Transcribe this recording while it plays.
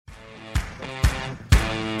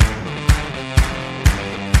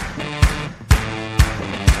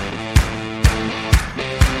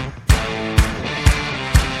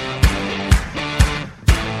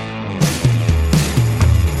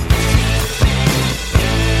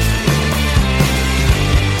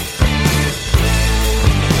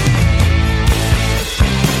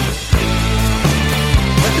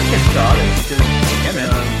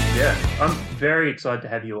very excited to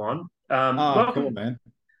have you on. Oh, cool, man.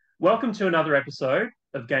 Welcome to another episode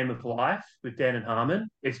of Game of Life with Dan and Harmon.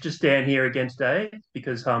 It's just Dan here again today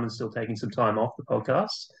because Harmon's still taking some time off the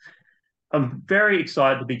podcast. I'm very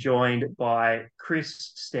excited to be joined by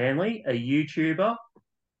Chris Stanley, a YouTuber,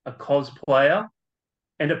 a cosplayer,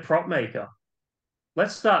 and a prop maker.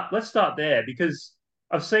 Let's start there because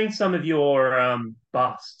I've seen some of your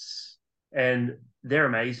busts and they're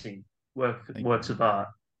amazing Thank works you. of art.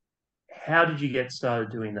 How did you get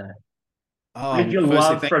started doing that? Where did Oh, your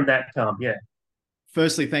love from that come? Yeah.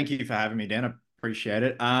 firstly, thank you for having me, Dan. I appreciate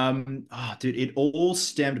it. Dude, it all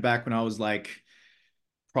stemmed back when I was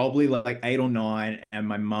probably like 8 or 9, and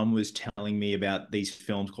my mum was telling me about these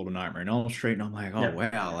films called A Nightmare on Elm Street, and I'm like, oh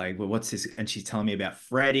Yeah. wow, like, well, what's this? And she's telling me about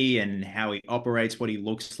Freddy and how he operates, what he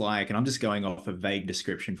looks like, and I'm just going off a vague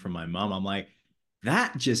description from my mum. I'm like,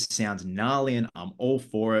 that just sounds gnarly, and I'm all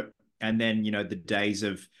for it. And then the days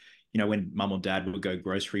of when mum or dad would go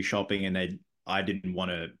grocery shopping, and I didn't want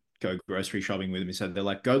to go grocery shopping with me, so they're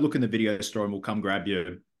like, go look in the video store, and we'll come grab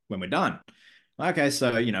you when we're done. Okay,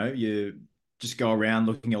 so you just go around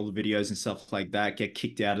looking at all the videos and stuff like that, get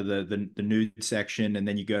kicked out of the nude section, and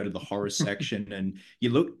then you go to the horror section and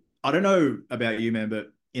you look. I don't know about you, man,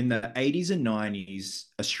 but in the 80s and 90s,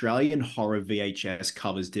 Australian horror VHS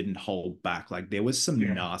covers didn't hold back. Like there was some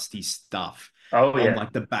Yeah. nasty stuff Oh on yeah.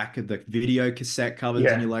 like the back of the video cassette covers,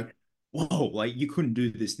 and Yeah. you're like, whoa, like you couldn't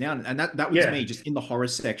do this now. And that was Yeah. me just in the horror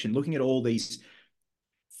section, looking at all these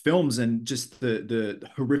films and just the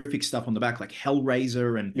horrific stuff on the back, like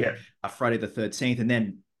Hellraiser and Yeah. Friday the 13th. And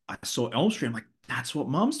then I saw Elm Street. I'm like, that's what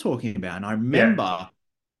Mum's talking about. And I Yeah. remember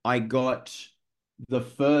I got the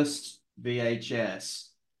first VHS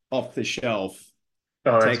off the shelf,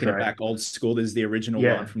 Oh, that's taking it great. back old school. There's the original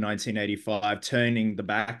one Yeah. from 1985, turning the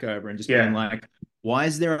back over and just being Yeah. like, why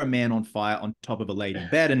is there a man on fire on top of a lady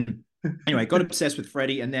bed? And anyway, got obsessed with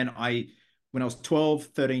Freddy. And then when I was 12,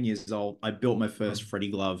 13 years old, I built my first Freddy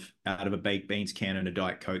glove out of a baked beans can and a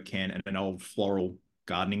Diet Coke can and an old floral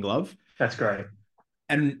gardening glove. That's great.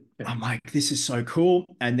 And Yeah. I'm like, this is so cool.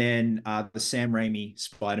 And then the Sam Raimi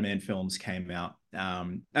Spider-Man films came out.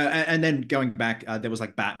 And then going back, there was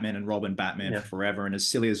like Batman and Robin, Batman Yeah. Forever. And as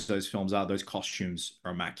silly as those films are, those costumes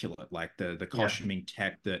are immaculate. Like the Yeah. costuming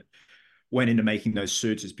tech that went into making those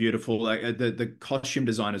suits is beautiful. Like the costume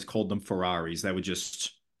designers called them Ferraris. They were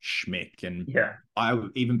just schmick. And Yeah.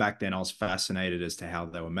 even back then I was fascinated as to how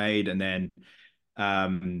they were made. And then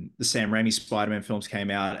the Sam Raimi Spider-Man films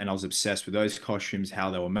came out, and I was obsessed with those costumes,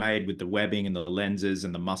 how they were made with the webbing and the lenses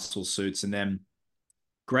and the muscle suits. And then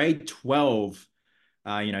grade 12,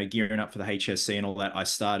 gearing up for the HSC and all that, I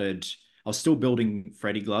was still building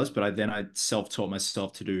Freddy gloves, but I self-taught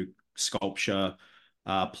myself to do sculpture,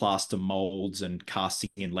 plaster molds and casting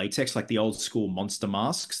in latex, like the old school monster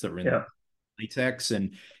masks that were in Yeah. latex,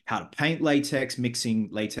 and how to paint latex, mixing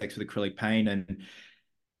latex with acrylic paint. And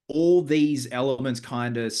all these elements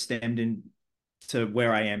kind of stemmed into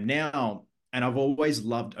where I am now. And I've always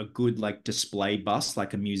loved a good like display bust,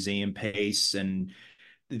 like a museum piece, and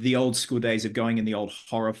the old school days of going in the old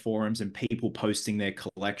horror forums and people posting their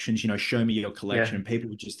collections, show me your collection. Yeah. And people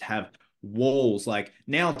would just have walls. Like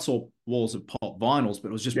now it's all walls of pop vinyls, but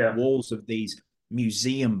it was just Yeah. walls of these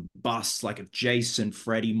museum busts, like of Jason,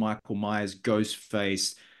 Freddy, Michael Myers,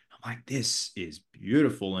 Ghostface. I'm like, this is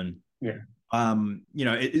beautiful. And Yeah.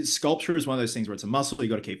 sculpture is one of those things where it's a muscle. You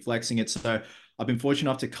got to keep flexing it. So I've been fortunate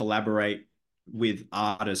enough to collaborate with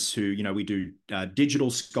artists who, we do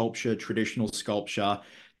digital sculpture, traditional sculpture.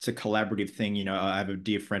 It's a collaborative thing. I have a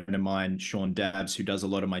dear friend of mine, Sean Dabbs, who does a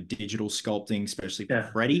lot of my digital sculpting, especially for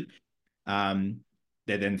Yeah. Freddie. Um,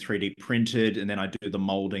 they're then 3D printed, and then I do the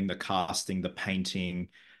molding, the casting, the painting.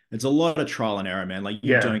 It's a lot of trial and error, man. Like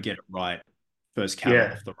you Yeah. don't get it right first cab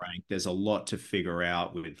Yeah. off the rank. There's a lot to figure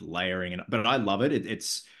out with layering, but I love it.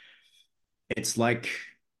 It's like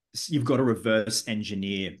you've got to reverse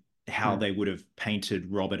engineer how Mm. they would have painted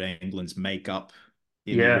Robert Englund's makeup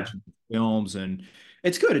in the Yeah. original films, and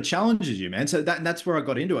it's good. It challenges you, man. So that's where I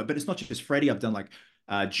got into it. But it's not just Freddy. I've done like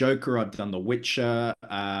Joker. I've done The Witcher,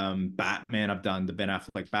 Batman. I've done the Ben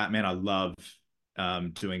Affleck Batman. I love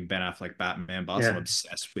doing Ben Affleck Batman busts. I'm Yeah.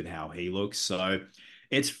 obsessed with how he looks. So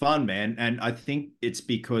it's fun, man. And I think it's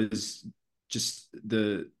because just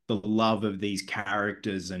the love of these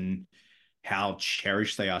characters and how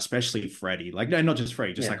cherished they are, especially Freddy. Like, no, not just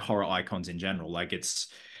Freddy, just Yeah. like horror icons in general. Like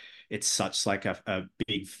it's such like a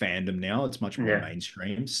big fandom now. It's much more Yeah.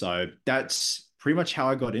 mainstream. So that's pretty much how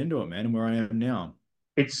I got into it, man, and where I am now.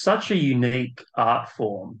 It's such a unique art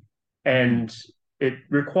form Mm. and it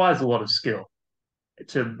requires a lot of skill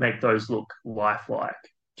to make those look lifelike.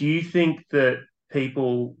 Do you think that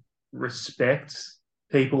people respect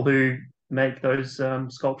people who make those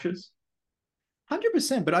sculptures.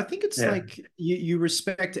 100%. But I think it's Yeah, like you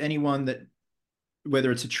respect anyone that,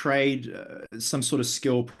 whether it's a trade, some sort of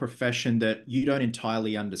skill profession that you don't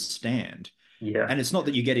entirely understand. yeah, And it's not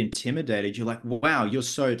that you get intimidated. You're like, wow, you're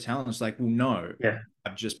so talented. It's like, well, no, yeah,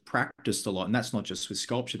 I've just practiced a lot. And that's not just with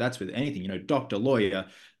sculpture, that's with anything, doctor, lawyer,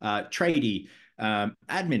 tradie,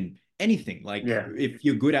 admin, anything. Like yeah, if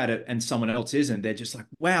you're good at it and someone else isn't, they're just like,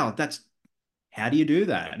 wow, how do you do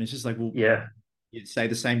that? And it's just like, well, yeah, you'd say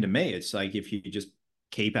the same to me. It's like if you just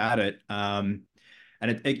keep at it.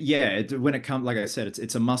 And yeah, when it comes, like I said,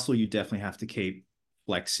 it's a muscle you definitely have to keep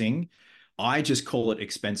flexing. I just call it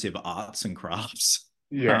expensive arts and crafts.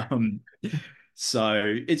 yeah, Um,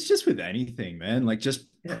 so it's just with anything, man. Like just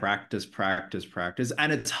yeah, practice, practice, practice.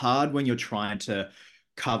 And it's hard when you're trying to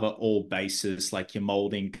cover all bases, like you're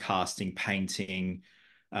molding, casting, painting.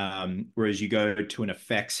 Whereas you go to an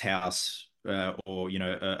effects house or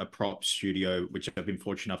a prop studio, which I've been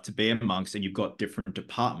fortunate enough to be amongst, and you've got different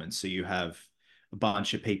departments. So you have a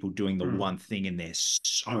bunch of people doing the mm, one thing, and they're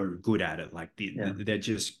so good at it. Like yeah, they're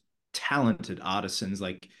just talented artisans.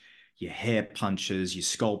 Like your hair punchers, your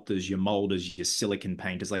sculptors, your molders, your silicon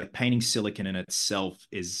painters. Like painting silicon in itself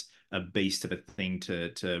is a beast of a thing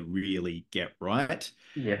to really get right.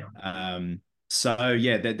 yeah, Um, so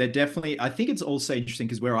yeah, they're definitely. I think it's also interesting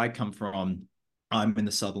because where I come from, I'm in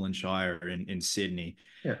the Sutherland Shire in Sydney,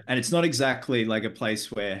 yeah, and it's not exactly like a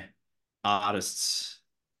place where artists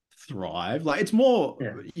thrive. Like it's more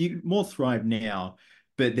yeah, you more thrive now,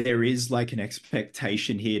 but there is like an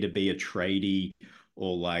expectation here to be a tradie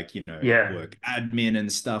or like yeah, work admin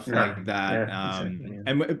and stuff no, like that. yeah, exactly, yeah,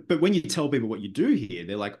 And but when you tell people what you do here,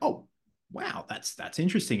 they're like, oh wow, that's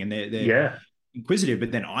interesting, and they're yeah, inquisitive.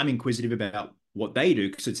 But then I'm inquisitive about what they do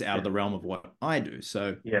because it's out yeah, of the realm of what I do.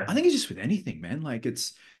 So yeah, I think it's just with anything, man. Like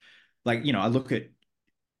it's like I look at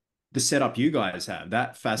the setup you guys have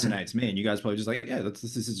that mm. fascinates me, and you guys probably just like, yeah, this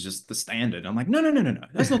is just the standard. I'm like, no, no, no, no, no,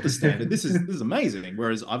 that's not the standard. This is amazing.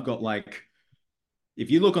 Whereas I've got like, if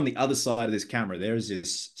you look on the other side of this camera, there is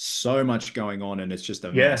this so much going on, and it's just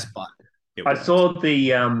a Yeah. mess, but it I works. saw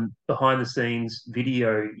the behind the scenes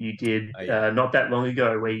video you did Yeah, not that long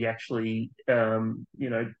ago, where you actually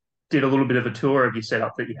did a little bit of a tour of your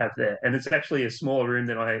setup that you have there, and it's actually a smaller room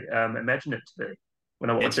than I imagined it to be when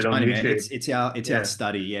I watched it's it on tiny, man. YouTube. It's our Yeah,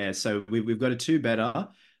 study. Yeah, so we've got a two better,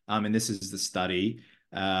 and this is the study.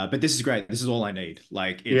 But this is great. This is all I need.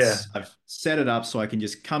 Like yeah, I've set it up so I can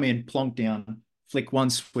just come in, plonk down, flick one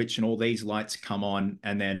switch, and all these lights come on,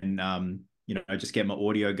 and then just get my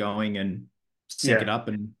audio going and sync it yeah. up,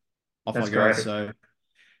 and off I That's go. great. So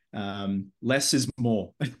less is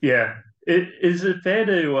more. Yeah. Is it fair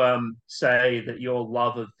to say that your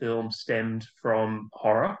love of film stemmed from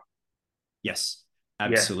horror? Yes,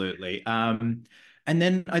 Yeah, absolutely. And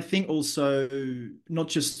then I think also not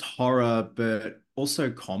just horror, but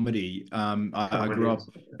also comedy. I comedy grew up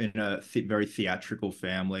also. in a very theatrical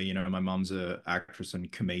family. My mum's a actress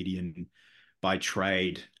and comedian by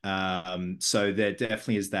trade. So there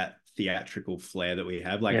definitely is that theatrical flair that we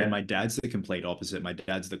have. Like, and Yeah, my dad's the complete opposite. My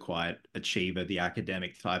dad's the quiet achiever, the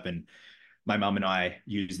academic type, and my mum and I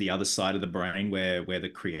use the other side of the brain where we're the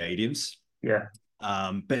creatives. yeah,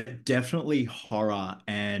 But definitely horror.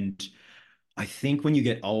 And I think when you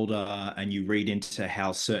get older and you read into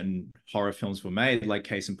how certain horror films were made, like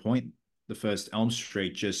case in point, the first Elm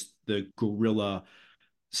Street, just the guerrilla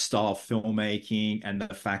style filmmaking and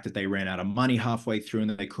the fact that they ran out of money halfway through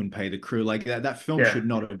and they couldn't pay the crew, like that film yeah, should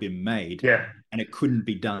not have been made yeah, and it couldn't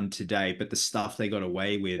be done today. But the stuff they got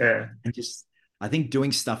away with, yeah, and just I think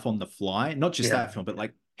doing stuff on the fly, not just yeah, that film, but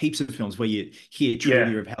like heaps of films where you hear yeah,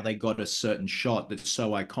 trivia of how they got a certain shot that's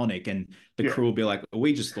so iconic, and the yeah, crew will be like, oh,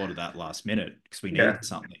 we just thought of that last minute because we yeah. needed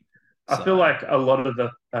something. I feel So like a lot of the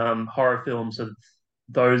horror films of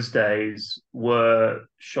those days were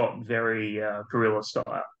shot very guerrilla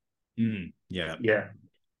style. yeah, Yeah, yeah,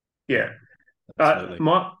 yeah. absolutely.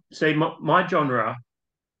 My genre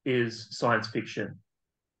is science fiction.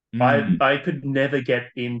 Mm, I could never get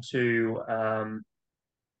into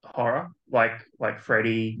horror like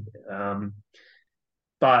Freddy,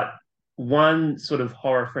 but one sort of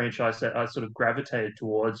horror franchise that I sort of gravitated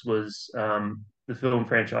towards was the film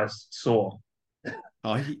franchise Saw.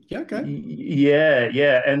 oh yeah, okay. Yeah,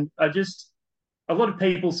 yeah, and I just a lot of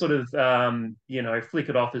people sort of flick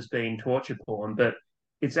it off as being torture porn, but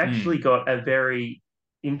it's actually Mm, got a very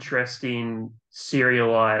interesting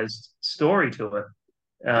serialized story to it.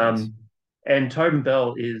 it does. Um, and Tobin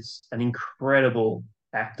Bell is an incredible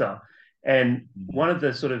actor. And Mm. one of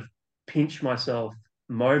the sort of pinch myself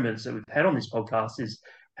moments that we've had on this podcast is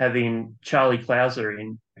having Charlie Clouser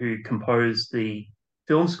in, who composed the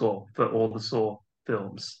film score for all the Saw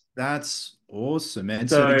films. That's awesome, man.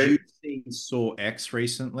 So did So you see Saw X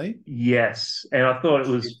recently? yes, and I thought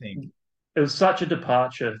What did you think? it was such a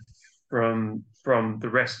departure from the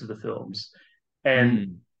rest of the films, and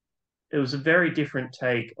Mm, it was a very different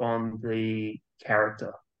take on the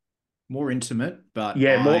character. more intimate, but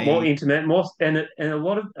Yeah, more intimate, more and a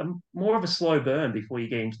lot of more of a slow burn before you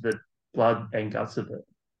get into the blood and guts of it.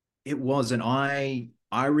 it was, and I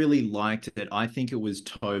really liked it. I think it was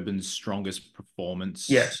Tobin's strongest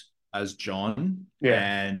Yeah, performance as John, yeah,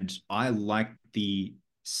 and I liked the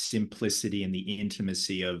simplicity and the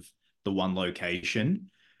intimacy of the one location.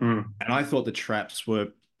 mm, And I thought the traps were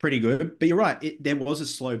pretty good. But you're right, there was a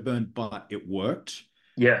slow burn, but it worked.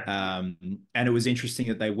 yeah, Um, and it was interesting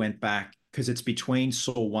that they went back because it's between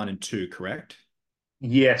Saw 1 and 2, correct?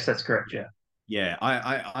 yes, that's correct. Yeah, Yeah,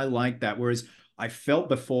 I like that. Whereas I felt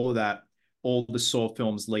before that all the Saw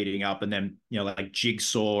films leading up, and then like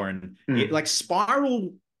Jigsaw and it mm, like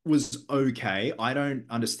Spiral was okay. I don't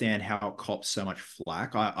understand how it cops so much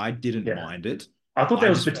flack. I didn't yeah. mind it. I thought I there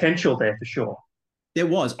was just felt potential there for sure. there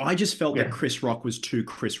was. I just felt that Yeah, Chris Rock was too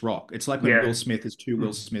Chris Rock. It's like when yeah, Will Smith is too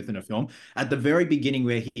Will mm, Smith in a film. At the very beginning,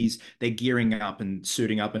 where they're gearing up and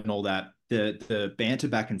suiting up and all that, the banter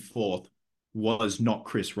back and forth was not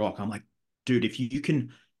Chris Rock. I'm like, dude, if you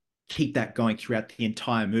can keep that going throughout the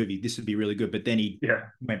entire movie, this would be really good. But then he yeah,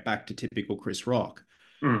 went back to typical Chris Rock.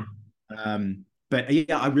 mm. But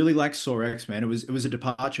yeah, I really like Saw X, man. It was a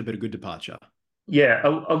departure, but a good departure. Yeah.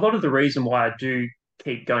 A lot of the reason why I do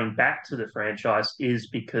keep going back to the franchise is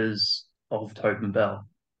because of Tobin Bell.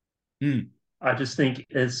 Mm, I just think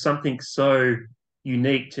there's something so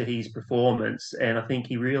unique to his performance, and I think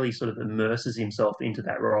he really sort of immerses himself into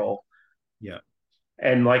that role. yeah,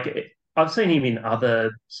 And like I've seen him in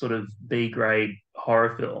other sort of B grade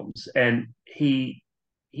horror films, and he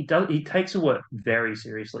takes the work very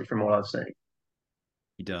seriously from what I've seen.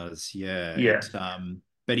 he does. Yeah, Yeah,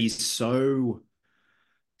 but he's so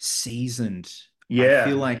seasoned. I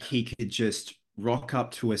feel yeah, like he could just rock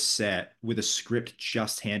up to a set with a script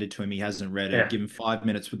just handed to him. He hasn't read it. yeah. Give him 5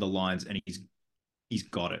 minutes with the lines, and he's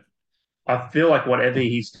got it. I feel like whatever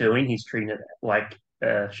he's doing, he's treating it like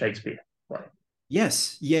Shakespeare. Like,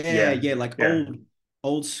 Yes, yeah, yeah, yeah, like yeah,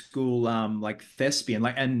 old school, like thespian,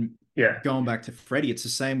 like and yeah, going back to Freddie, it's the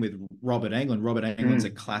same with Robert Englund. Robert Englund's a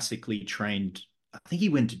mm, classically trained. I think he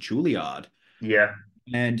went to Juilliard, yeah,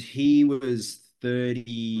 and he was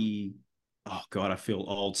 30. Oh God, I feel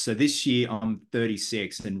old. So this year I'm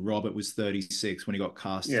 36, and Robert was 36 when he got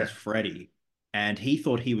cast yeah, as Freddie, and he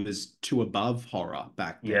thought he was too above horror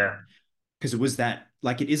back then yeah, because it was that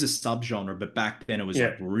like it is a subgenre, but back then it was yeah,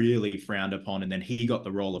 like really frowned upon. And then he got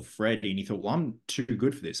the role of Freddy, and he thought, well, I'm too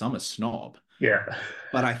good for this. I'm a snob. yeah,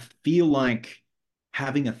 But I feel like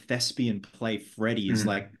having a thespian play Freddy is mm,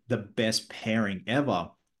 like the best pairing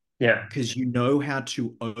ever yeah, because you know how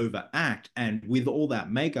to overact. And with all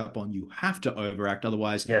that makeup on, you have to overact.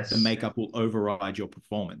 Otherwise, the yes. makeup will override your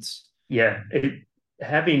performance. Yeah,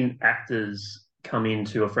 having actors come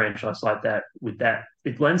into a franchise like that with that,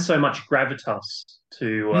 it lends so much gravitas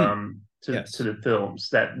Mm, to yes. the films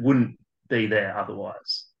that wouldn't be there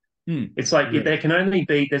otherwise. Mm, It's like really. there can only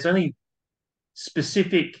be there's only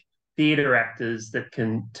specific theater actors that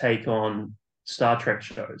can take on Star Trek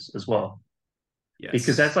shows as well,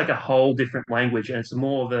 because that's Yes. like a whole different language, and it's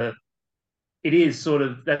more of a it is sort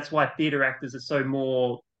of that's why theater actors are so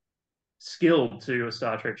more skilled to a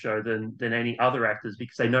Star Trek show than any other actors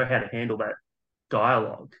because they know how to handle that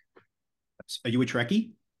dialogue. Are you a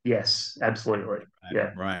Trekkie? Yes, absolutely. Right,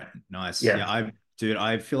 Yeah, right. Nice. yeah, Yeah, dude,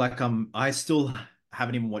 I feel like I still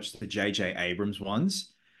haven't even watched the J.J. Abrams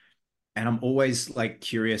ones. And I'm always like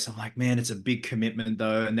curious. I'm like, man, it's a big commitment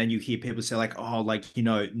though. And then you hear people say, like, oh, like,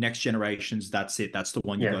 next generations, that's it. That's the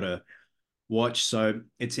one you yeah. gotta watch. So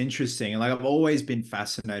it's interesting. And like I've always been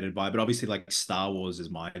fascinated by it, but obviously like Star Wars is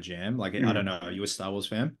my jam. Like, I don't Mm. know. Are you a Star Wars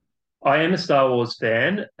fan? I am a Star Wars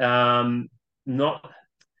fan. Not,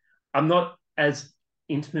 I'm not as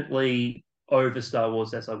intimately over Star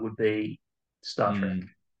Wars as I would be Star Trek. Mm,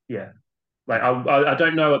 Yeah, like okay. I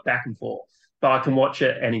don't know it back and forth, but I can watch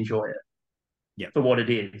it and enjoy it Yep. for what it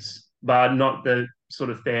is. But I'm not the sort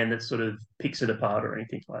of fan that sort of picks it apart or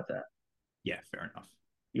anything like that. Yeah, fair enough.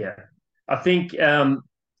 Yeah, I think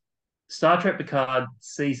Star Trek Picard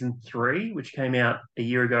season three, which came out a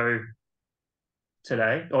year ago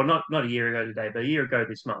today, or not a year ago today, but a year ago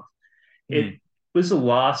this month. It Mm, was the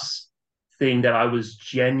last thing that I was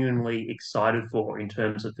genuinely excited for in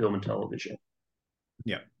terms of film and television.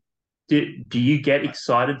 yeah. Do you get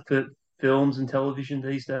excited for films and television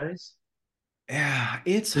these days? Yeah,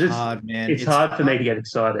 it's 'Cause hard, man. it's It's hard for me to hard. get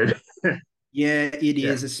excited. Yeah, it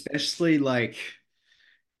Yeah, is, especially like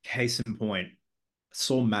case in point. I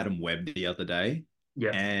saw Madam Web the other day,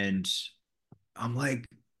 yeah, and I'm like,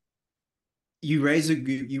 you raise a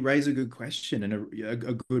good question and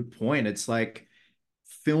a good point. It's like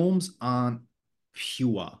films aren't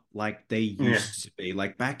pure like they yeah, used to be.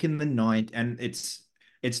 Like back in the 90s, and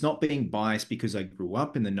it's not being biased because I grew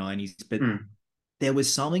up in the 90s, but mm, there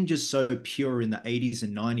was something just so pure in the 80s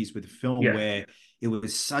and 90s with film yeah, where it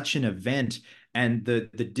was such an event and the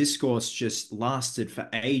discourse just lasted for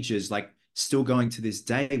ages, like still going to this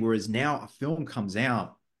day. Whereas now a film comes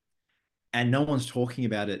out and no one's talking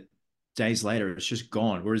about it days later. It's just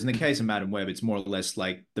gone. Whereas in the case of Madam Web, it's more or less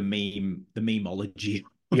like the memeology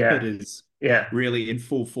of it yeah, is yeah. really in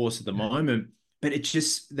full force at the moment. But it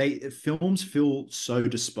just they films feel so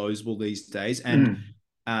disposable these days. And Mm.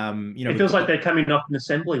 It we've feels like got they're coming off an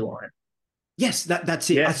assembly line. yes, that's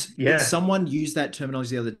it. Yeah, yeah, Someone used that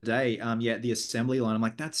terminology the other day. Yeah, the assembly line. I'm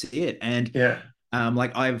like, that's it. And yeah,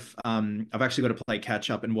 like I've actually got to play catch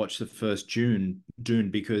up and watch the first Dune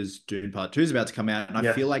because Dune Part 2 is about to come out, and I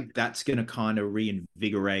feel yes. like that's gonna kind of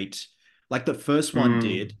reinvigorate like the first one Mm,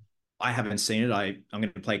 did. I haven't seen it. I'm gonna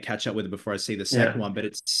play catch up with it before I see the second yeah, one, but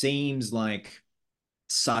it seems like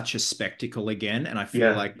such a spectacle again, and I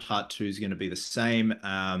feel yeah, like Part 2 is gonna be the same.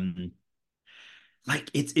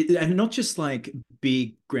 Like and not just like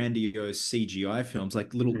big grandiose CGI films,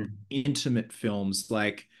 like little mm. intimate films.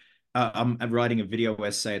 Like I'm writing a video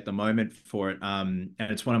essay at the moment for it, and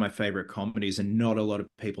it's one of my favorite comedies, and not a lot of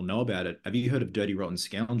people know about it. Have you heard of Dirty Rotten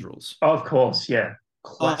Scoundrels? Oh, of course, yeah. Oh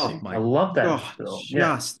Classic. I my love that God, film.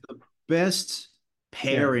 Yeah, just the best yeah,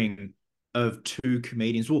 pairing of two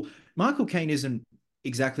comedians. Well, Michael Caine isn't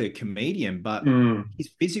exactly a comedian, but mm, his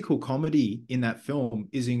physical comedy in that film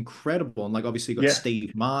is incredible. And like obviously you got yeah,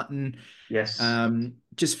 Steve Martin, yes,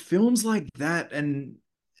 just films like that. And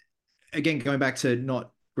again, going back to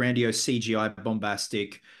not grandiose CGI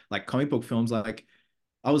bombastic like comic book films, like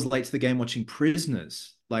I was late to the game watching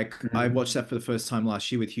Prisoners. Like I watched mm, that for the first time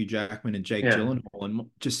last year with Hugh Jackman and Jake yeah, Gyllenhaal, and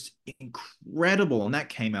just incredible. And that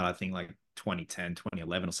came out, I think, like 2010,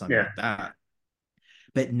 2011 or something yeah, like that.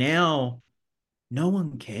 But now no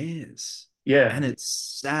one cares. yeah. And it's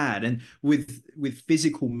sad. And with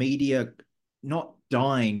physical media not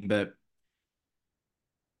dying, but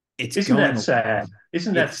it's Isn't going that away. sad?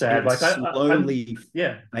 Isn't that sad? It's Like I'm, slowly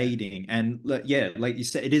yeah, fading, and yeah, like you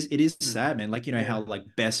said, it is mm, sad, man. Like you know yeah, how like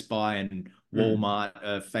Best Buy and mm, Walmart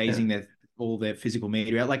are yeah, phasing their all their physical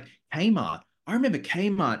media out. Like Kmart, I remember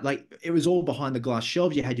Kmart, like it was all behind the glass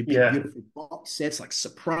shelves. You had your big yeah, beautiful box sets like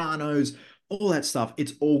Sopranos, all that stuff.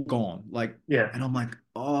 It's all gone. Like, yeah. and I'm like,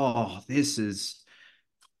 oh, this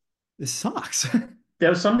sucks. There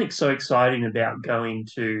was something so exciting about going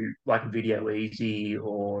to like a Video Easy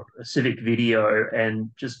or a Civic Video and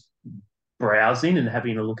just browsing and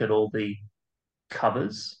having a look at all the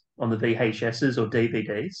covers on the VHSs or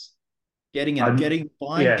DVDs. I'm,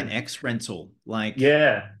 Buying an yeah, X rental, like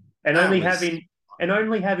yeah, and that only was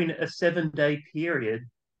having a 7 day period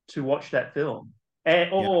to watch that film, and,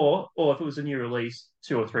 yeah, or if it was a new release,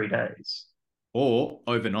 2 or 3 days. or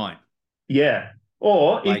overnight, Yeah.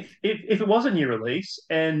 Or like if it was a new release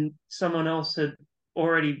and someone else had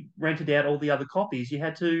already rented out all the other copies, you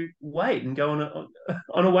had to wait and go on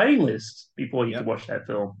on a waiting list before you could yep, watch that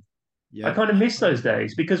film. I yep, kind of miss those 100%.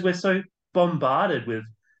 days because we're so bombarded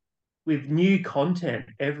with new content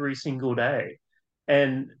every single day.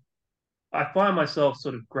 And I find myself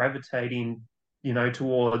sort of gravitating,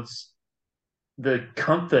 towards the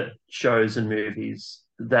comfort shows and movies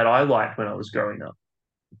that I liked when I was growing up.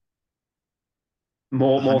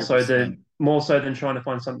 More more so 100%. than more so than trying to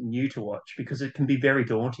find something new to watch because it can be very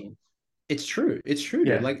daunting. It's true. It's true,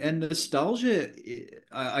 dude. Yeah, Like, and nostalgia.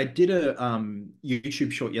 I did a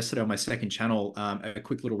YouTube short yesterday on my second channel, a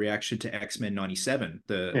quick little reaction to X-Men 97,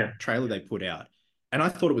 the yeah, trailer they put out. And I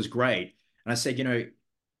thought it was great. And I said,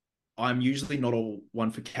 I'm usually not all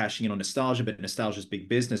one for cashing in on nostalgia, but nostalgia is big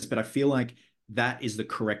business. But I feel like that is the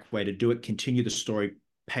correct way to do it. Continue the story,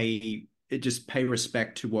 just pay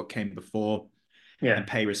respect to what came before yeah, and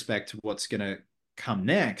pay respect to what's going to come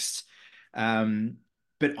next. Um,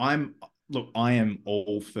 but I am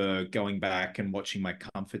all for going back and watching my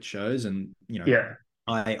comfort shows, and yeah,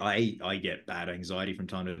 I get bad anxiety from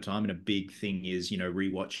time to time, and a big thing is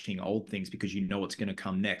rewatching old things because you know what's going to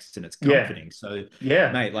come next, and it's yeah, comforting. So,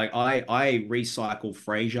 yeah. mate, like I recycle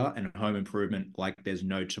Frasier and Home Improvement like there's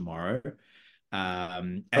no tomorrow. Oh,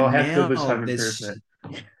 And how good now was Home there's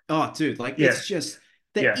Improvement? oh, dude, like Yeah, it's just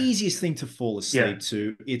the yeah, easiest thing to fall yeah, asleep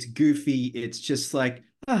to. It's goofy. It's just like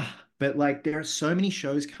But like there are so many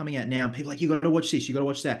shows coming out now, and people are like, you got to watch this, you got to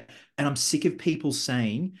watch that. And I'm sick of people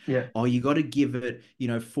saying, Yeah. oh, you got to give it,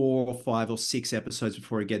 4 or 5 or 6 episodes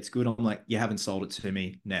before it gets good. I'm like, you haven't sold it to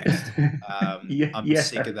me. Next. Yeah, I'm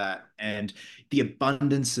sick yeah. of that. And the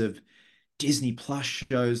abundance of Disney Plus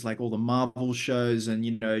shows, like all the Marvel shows, and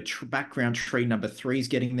Background Tree number three is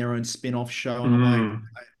getting their own spin-off show. And I'm like, Mm,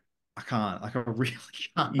 I can't, like I really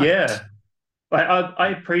can't. yeah. I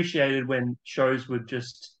appreciated when shows would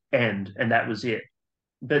just end and that was it.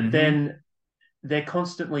 But Hmm. then they're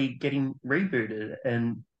constantly getting rebooted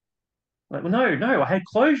and like, well, no, no, I had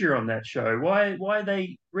closure on that show. Why are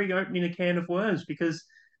they reopening a can of worms? Because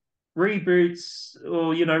reboots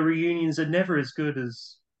or reunions are never as good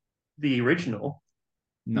as the original.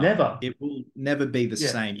 No, Never. it will never be the Yeah.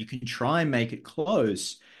 same. You can try and make it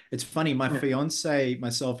close. It's funny, my Yeah. fiance,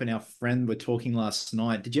 myself, and our friend were talking last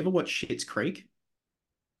night. Did you ever watch Schitt's Creek?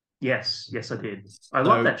 Yes, yes, I did. I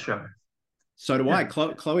love So that show. So do I. Yeah.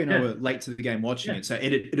 Chloe and I Yeah. were late to the game watching Yeah. it. So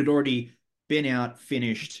it had already been out,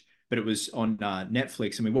 finished, but it was on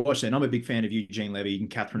Netflix, and we watched it. And I'm a big fan of Eugene Levy and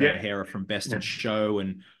Catherine Yeah. O'Hara from Best in Yeah. Show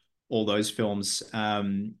and all those films.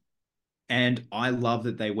 And I love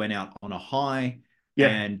that they went out on a high, Yeah.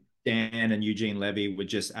 and Dan and Eugene Levy were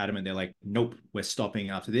just adamant. They're like, nope, we're stopping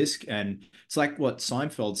after this. And it's like what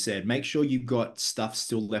Seinfeld said: make sure you've got stuff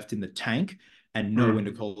still left in the tank and know when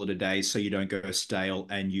to Mm. call it a day so you don't go stale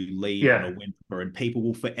and you leave on a Yeah. whimper. And people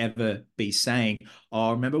will forever be saying,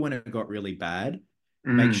 oh, remember when it got really bad?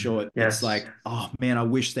 Make Mm. sure it's Yes. like, oh man, I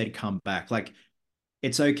wish they'd come back. Like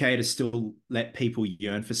it's okay to still let people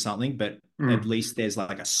yearn for something, but at Mm. least there's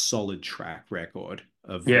like a solid track record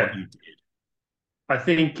of what Yeah. you did. I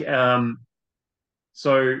think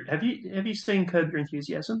so have you seen Curb Your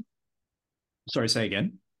Enthusiasm? Sorry, say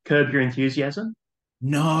again. Curb Your Enthusiasm?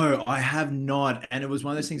 No, I have not. And it was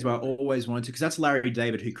one of those things where I always wanted to, because that's Larry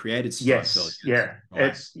David who created Seinfeld. Yes, Yes.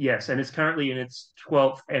 yeah. Right. And it's currently in its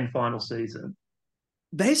 12th and final season.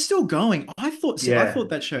 They're still going. I Yeah. thought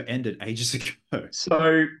that show ended ages ago.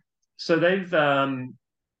 So so they've been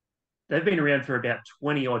around for about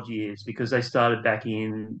 20 odd years because they started back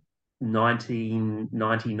in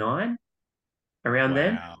 1999 around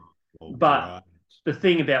then. Wow. All But right. the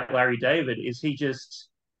thing about Larry David is he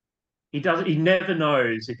never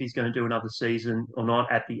knows if he's going to do another season or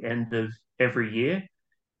not at the end of every year.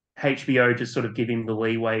 HBO just sort of give him the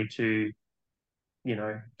leeway to,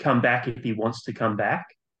 come back if he wants to come back,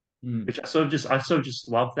 Mm. which I sort of just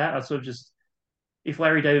love that. I sort of just if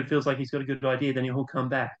Larry David feels like he's got a good idea, then he'll come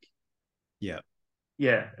back. Yeah.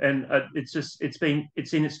 Yeah, and it's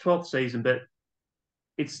in its 12th season, but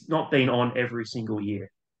it's not been on every single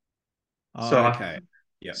year. Oh, So I okay.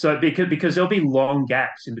 Yeah. so because there'll be long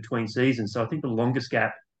gaps in between seasons. So I think the longest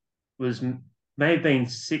gap was may have been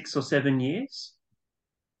 6 or 7 years.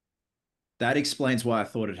 That explains why I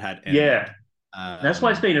thought it had Yeah, ended. that's why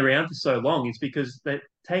it's Um, been around for so long. It's because they've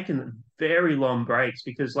taken very long breaks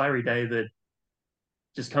because Larry David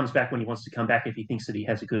just comes back when he wants to come back if he thinks that he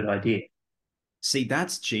has a good idea. See,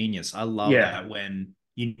 that's genius. I love Yeah. that when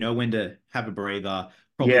you know when to have a breather,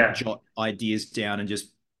 probably Yeah. jot ideas down and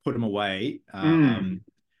just put them away. Mm.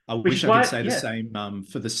 I Which wish is I could why, say the yeah, same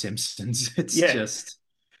for The Simpsons. It's yeah. just,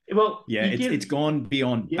 Well, yeah, you it's give, gone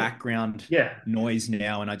beyond yeah, background yeah, noise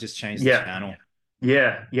now, and I just changed the yeah, channel.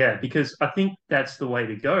 yeah, because I think that's the way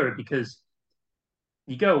to go because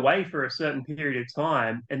you go away for a certain period of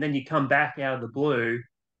time and then you come back out of the blue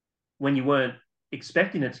when you weren't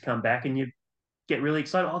expecting it to come back and you get really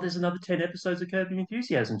excited. Oh, there's another 10 episodes of Curb Your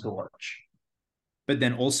Enthusiasm to watch. But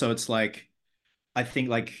then also, it's like I think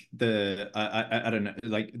like I don't know,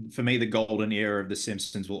 like for me the golden era of The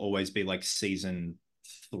Simpsons will always be like season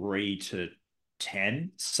 3 to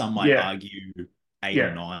 10. Some might Yeah, argue 8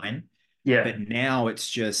 or 9. yeah, But now it's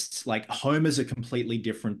just like Homer's a completely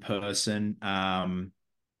different person.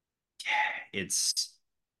 It's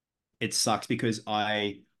it sucks because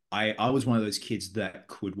I was one of those kids that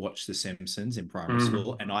could watch The Simpsons in primary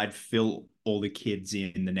school, mm, and I'd fill all the kids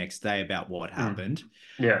in the next day about what mm, happened.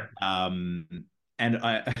 yeah, Um, and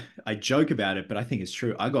I joke about it, but I think it's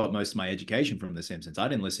true. I got most of my education from The Simpsons. I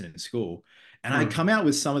didn't listen in school, and I mm. come out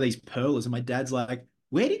with some of these pearls, and my dad's like,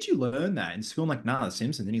 "Where did you learn that in school?" I'm like, "Nah, The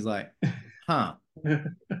Simpsons," and he's like, "Huh,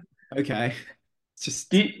 okay." It's just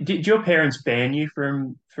Did your parents ban you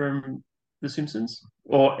from The Simpsons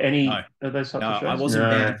or no. any of those No, types of I shows? wasn't No,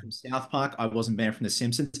 banned from South Park. I wasn't banned from The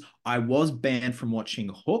Simpsons. I was banned from watching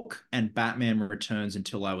Hook and Batman Returns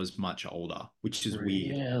until I was much older, which is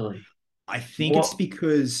weird. really. I think it's What?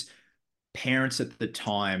 because parents at the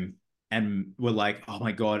time and were like, "Oh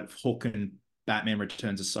my god, Hook and Batman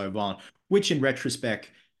Returns are so violent," which in retrospect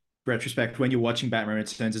retrospect, when you're watching Batman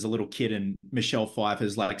Returns as a little kid and Michelle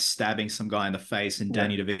Pfeiffer's like stabbing some guy in the face and Yeah,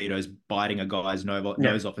 Danny DeVito's biting a guy's yeah,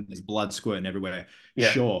 nose off and there's blood squirting everywhere.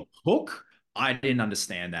 yeah, Sure. Hook, I didn't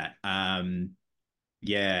understand that.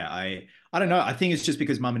 Yeah, I don't know. I think it's just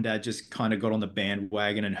because mum and dad just kind of got on the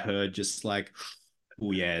bandwagon and heard just like,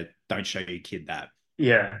 oh yeah, don't show your kid that.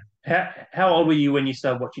 yeah. How old Um, were you when you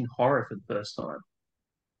started watching horror for the first time?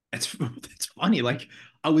 it's funny. Like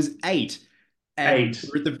I was 8 and Eight.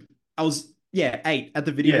 I was yeah 8 at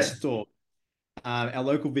the video Yeah, store, our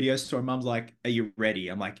local video store. Mum's like, "Are you ready?"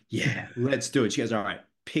 I'm like, "Yeah, let's do it." She goes, "All right,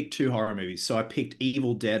 pick 2 horror movies." So I picked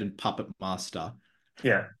Evil Dead and Puppet Master.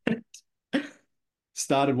 yeah.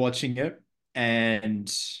 Started watching it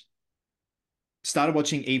and started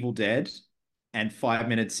watching Evil Dead, and 5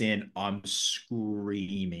 minutes in, I'm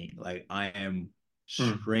screaming. Like I am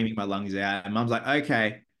Mm, screaming my lungs out. And Mum's like,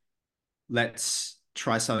 "Okay, let's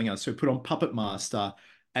try something else." So we put on Puppet Master,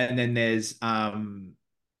 and then there's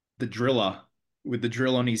the driller with the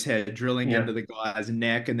drill on his head, drilling yeah. into the guy's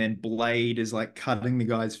neck, and then Blade is like cutting the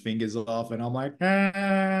guy's fingers off, and I'm like,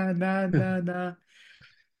 ah, nah, nah, nah.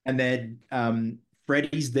 And then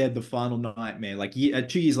Freddy's Dead, the Final Nightmare. Like 2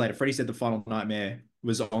 years later, Freddy's Dead, the Final Nightmare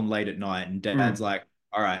was on late at night, and Dad's Mm, like,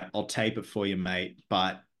 "All right, I'll tape it for you, mate,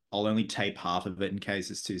 but I'll only tape half of it in case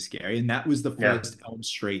it's too scary." And that was the yeah, first Elm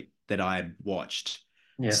Street that I had watched.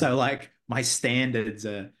 yeah. So like my standards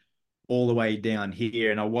are all the way down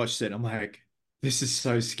here, and I watched it. And I'm like, this is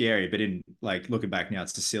so scary. But in like looking back now,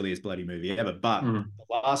 it's the silliest bloody movie ever. But Mm, the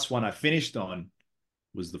last one I finished on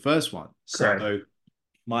was the first one. great. So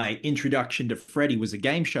my introduction to Freddy was a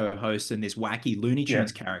game show host and this wacky Looney Yeah.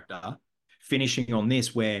 Tunes character, finishing on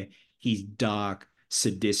this where he's dark,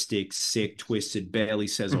 sadistic, sick, twisted, barely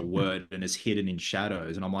says a word, and is hidden in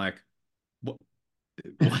shadows. And I'm like, what?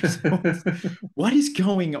 What? What is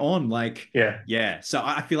going on? Like, Yeah, yeah. So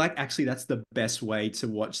I feel like actually that's the best way to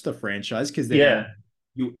watch the franchise because yeah. then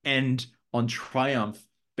you end on triumph,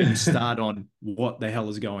 but you start on what the hell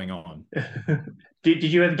is going on. Did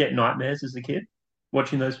you ever get nightmares as a kid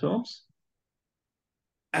watching those films?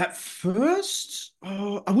 At first,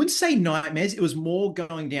 oh, I wouldn't say nightmares. It was more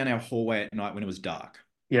going down our hallway at night when it was dark.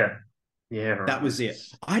 Yeah, yeah, That right. was it.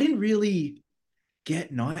 I didn't really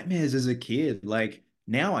get nightmares as a kid. Like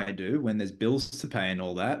now I do when there's bills to pay and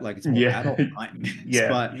all that. Like it's more Yeah, adult nightmares. yeah,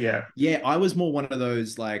 But yeah, yeah, I was more one of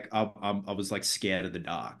those like I was like scared of the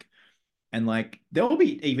dark. And like there will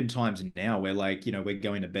be even times now where like, we're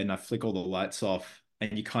going to bed and I flick all the lights off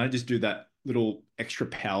and you kind of just do that little extra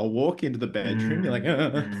power walk into the bedroom. You're like,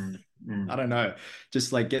 mm, mm, I mm. don't know,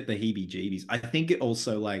 just like get the heebie-jeebies. I think it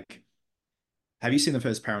also like, have you seen the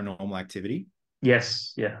first Paranormal Activity?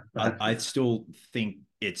 Yes, yeah, I I, have. I still think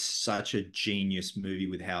it's such a genius movie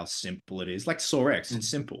with how simple it is. Like Saw X, it's Mm.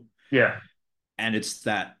 simple. Yeah, And it's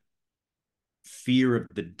that fear of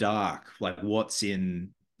the dark, like what's in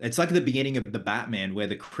it's like the beginning of the Batman where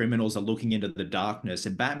the criminals are looking into the darkness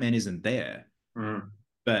and Batman isn't there. mm,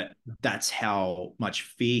 But that's how much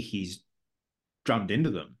fear he's drummed into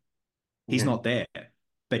them. He's yeah, not there,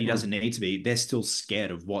 but he mm, doesn't need to be. They're still scared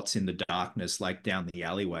of what's in the darkness, like down the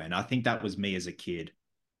alleyway. And I think that was me as a kid.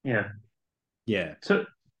 yeah. Yeah. So,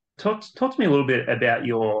 talk to me a little bit about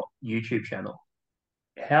your YouTube channel.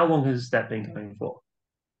 How long has that been going for?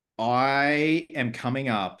 I am coming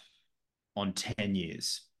up on 10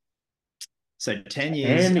 years. So 10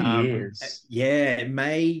 years, 10 years. yeah,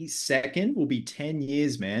 May 2nd will be 10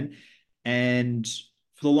 years, man. And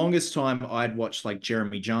for the longest time, I'd watched like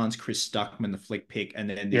Jeremy Jahns, Chris Stuckman, the Flick Pick, and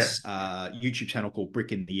then Yeah, this YouTube channel called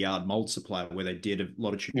Brick in the Yard Mold Supply, where they did a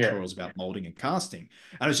lot of yeah, tutorials about molding and casting.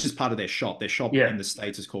 And it was just part of their shop. Their shop yeah, in the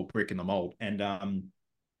States is called Brick in the Mold. And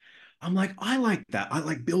I'm like, I like that. I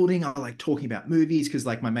like building. I like talking about movies because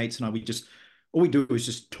like my mates and I, all we do is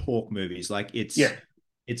just talk movies. Like yeah,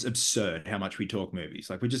 it's absurd how much we talk movies.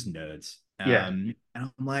 Like we're just nerds. yeah, And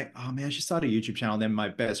I'm like, oh man, I should start a YouTube channel. And then my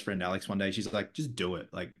best friend Alex one day, she's like, just do it.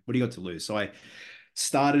 Like, what do you got to lose? So I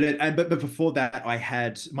started it. And but before that, I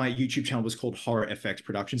had my YouTube channel was called Horror FX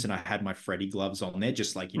Productions, and I had my Freddy gloves on there,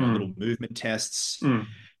 just like little mm, movement tests. mm,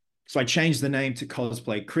 So I changed the name to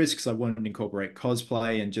Cosplay Chris because I wanted to incorporate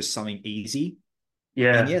cosplay and just something easy.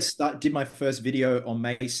 And yeah, yes, did my first video on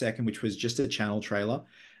May 2nd, which was just a channel trailer.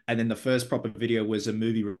 And then the first proper video was a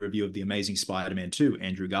movie review of The Amazing Spider-Man 2,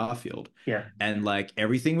 Andrew Garfield. yeah, And like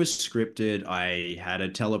everything was scripted. I had a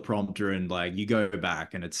teleprompter and like you go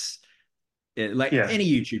back and like yeah, any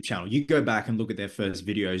YouTube channel, you go back and look at their first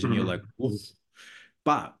videos and you're like, mm, oof.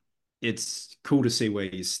 But it's cool to see where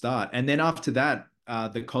you start. And then after that,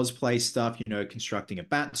 the cosplay stuff, constructing a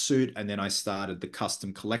bat suit. And then I started the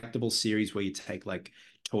custom collectible series where you take like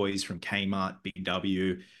toys from Kmart,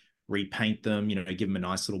 BW, repaint them, give them a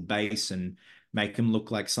nice little base and make them look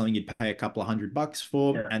like something you'd pay a couple of $100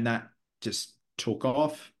 for. Yeah. And that just took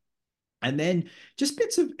off. And then just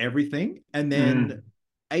bits of everything. And then Mm.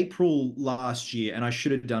 April last year, and I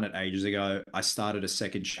should have done it ages ago, I started a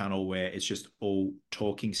second channel where it's just all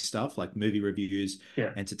talking stuff like movie reviews,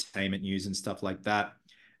 Yeah. entertainment news, and stuff like that.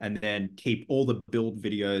 And then keep all the build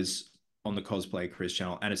videos on the Cosplay Chris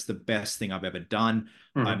channel. And it's the best thing I've ever done.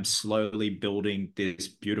 I'm Mm. slowly building this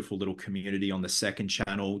beautiful little community on the second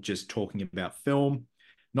channel, just talking about film,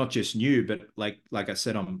 not just new, but like I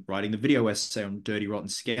said, I'm writing the video essay on Dirty Rotten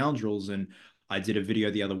Scoundrels, and I did a video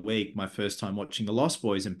the other week, my first time watching The Lost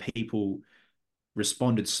Boys, and people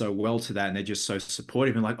responded so well to that, and they're just so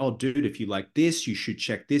supportive and like, oh, dude, if you like this, you should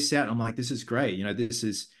check this out. And I'm like, this is great. This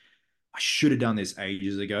is I should have done this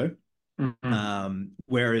ages ago. Mm.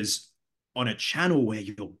 Whereas on a channel where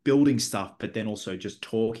you're building stuff, but then also just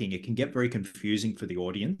talking, it can get very confusing for the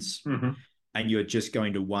audience, Mm. and you're just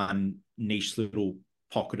going to one niche little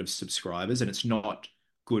pocket of subscribers, and it's not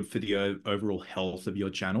good for the overall health of your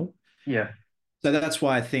channel. Yeah. So that's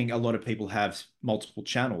why I think a lot of people have multiple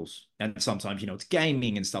channels, and sometimes it's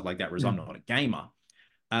gaming and stuff like that, whereas I'm Mm. not a gamer.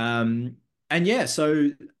 Um, and yeah,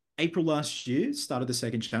 so April last year started the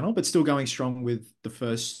second channel, but still going strong with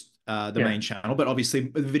the Yeah. main channel. But obviously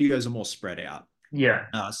the videos are more spread out. Yeah.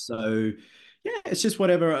 So yeah, it's just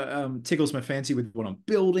whatever tickles my fancy with what I'm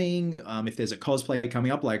building. If there's a cosplay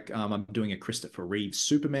coming up, like I'm doing a Christopher Reeve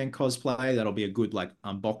Superman cosplay, that'll be a good like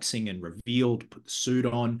unboxing and reveal to put the suit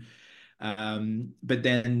on. But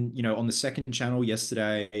then, on the second channel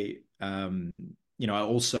yesterday, I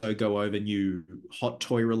also go over new hot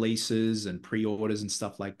toy releases and pre-orders and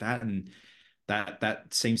stuff like that. And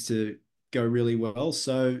that seems to go really well.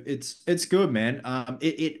 So it's good, man.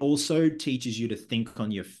 It also teaches you to think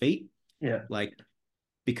on your feet, Yeah. like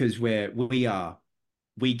because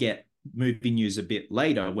we get movie news a bit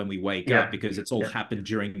later when we wake up Yeah. because it's all Yeah. happened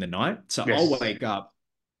during the night. So I'll Yes. wake up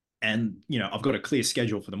and I've got a clear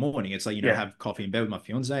schedule for the morning. It's like Yeah. have coffee in bed with my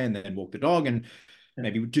fiance and then walk the dog and Yeah.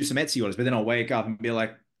 maybe do some Etsy orders. But then I'll wake up and be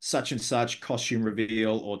like, such and such costume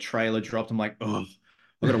reveal or trailer dropped. I'm like, oh,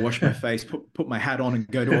 I've got to wash my face, put my hat on and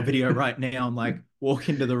go to a video right now. I'm like, walk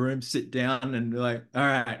into the room, sit down and be like, all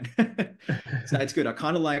right. So it's good. I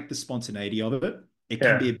kind of like the spontaneity of it. It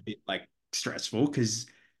can be Yeah. a bit like stressful because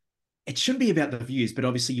it shouldn't be about the views, but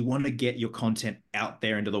obviously you want to get your content out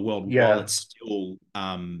there into the world while Yeah. it's still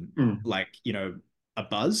Mm. like, a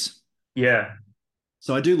buzz. Yeah.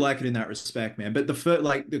 So I do like it in that respect, man. But the first,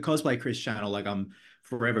 like the Cosplay Chris channel, like I'm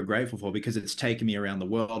forever grateful for because it's taken me around the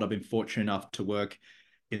world. I've been fortunate enough to work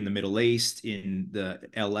in the Middle East, in the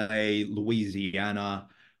LA, Louisiana,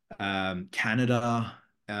 Canada,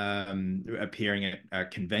 appearing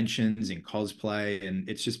at conventions in cosplay, and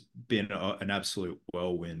it's just been an absolute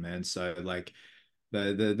whirlwind, man. So like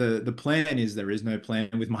the plan is there is no plan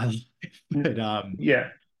with my life, Mm. but Yeah.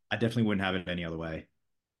 I definitely wouldn't have it any other way.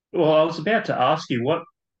 Well, I was about to ask you what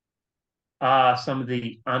are some of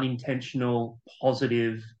the unintentional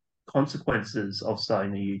positive consequences of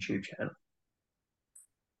starting a YouTube channel?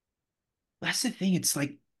 That's the thing. It's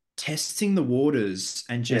like testing the waters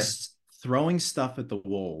and Yeah. just throwing stuff at the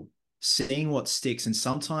wall, seeing what sticks. And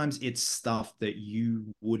sometimes it's stuff that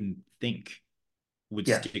you wouldn't think would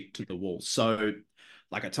Yeah. stick to the wall. So,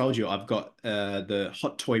 like I told you, I've got the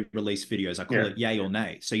hot toy release videos. I call Yeah. it yay or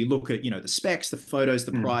nay. So you look at the specs, the photos,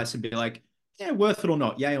 the Mm. price, and be like, yeah, worth it or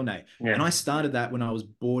not, yay or nay. And Yeah. I started that when I was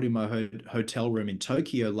bored in my hotel room in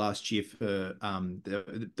Tokyo last year for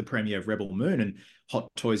the premiere of Rebel Moon, and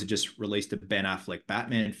Hot Toys had just released a Ben Affleck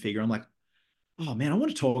Batman figure. I'm like, oh man, I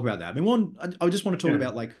want to talk about that. I mean, I just want to talk Yeah.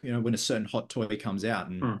 about like when a certain hot toy comes out,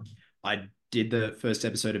 and Mm. I did the first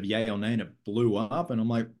episode of Yay or Nay, and it blew up, and I'm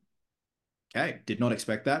like, okay, did not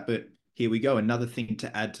expect that, but here we go, another thing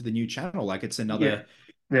to add to the new channel. Like it's Yeah. another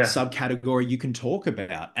Yeah. subcategory you can talk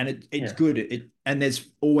about, and it's Yeah. good. And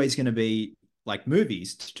there's always going to be like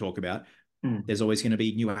movies to talk about. Mm. There's always going to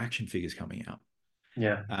be new action figures coming out.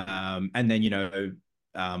 Yeah. And then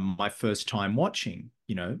my first time watching,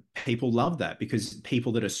 people love that because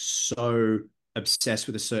people that are so obsessed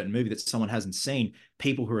with a certain movie that someone hasn't seen,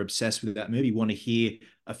 people who are obsessed with that movie want to hear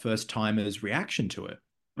a first timer's reaction to it.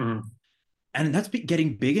 Mm. And that's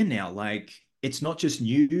getting bigger now. Like it's not just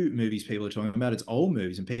new movies people are talking about, it's old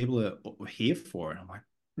movies and people are here for it. I'm like,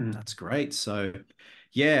 Mm. that's great. So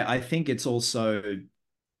yeah, I think it's also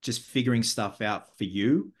just figuring stuff out for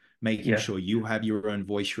you, making Yeah. sure you have your own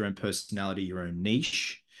voice, your own personality, your own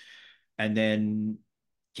niche. And then,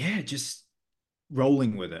 yeah, just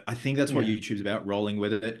rolling with it. I think that's what Yeah. YouTube's about, rolling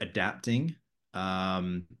with it, adapting.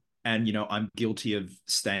 Um, and I'm guilty of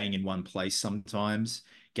staying in one place sometimes.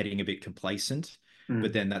 getting a bit complacent. But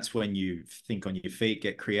Mm. then that's when you think on your feet,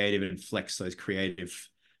 get creative, and flex those creative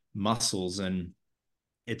muscles, and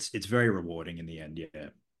it's very rewarding in the end. Yeah.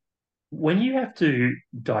 When you have to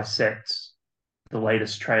dissect the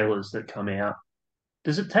latest trailers that come out,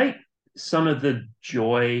 does it take some of the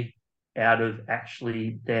joy out of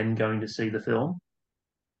actually then going to see the film?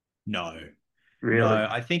 No, Really? no.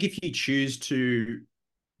 I think if you choose to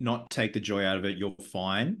not take the joy out of it, you're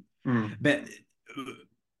fine. Mm. But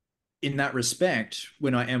in that respect,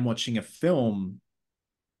 when I am watching a film,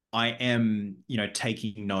 I am,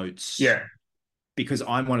 taking notes Yeah. because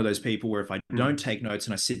I'm one of those people where if I don't Mm. take notes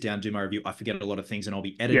and I sit down and do my review, I forget a lot of things and I'll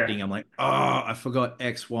be Yeah. editing. I'm like, oh, I forgot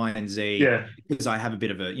X, Y, and Z Yeah. because I have a bit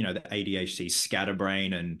of a, the ADHD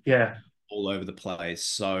scatterbrain and Yeah. all over the place.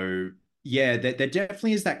 So yeah, there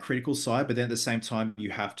definitely is that critical side, but then at the same time, you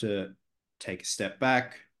have to take a step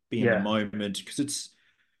back, be in the Yeah. moment because it's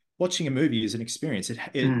watching a movie is an experience.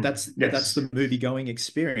 Mm. That's Yes. the movie going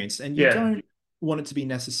experience, and you Yeah. don't want it to be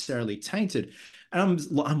necessarily tainted. And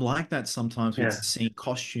I'm like that sometimes with Yeah. seeing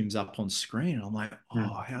costumes up on screen, and I'm like, oh,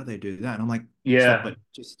 Mm. how they do that? And I'm like, stop Yeah. it,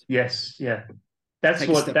 just Yes. Yeah. That's take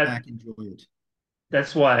a what step that back, enjoy it.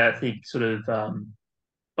 that's why I think sort of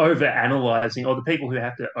over analyzing, or the people who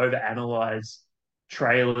have to over analyze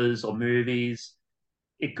trailers or movies,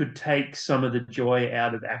 it could take some of the joy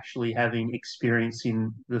out of actually having experience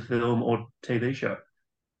in the film or TV show.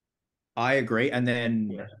 I agree. And then,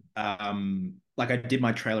 Yeah. like I did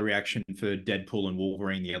my trailer reaction for Deadpool and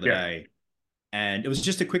Wolverine the other Yeah. day, and it was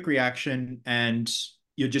just a quick reaction, and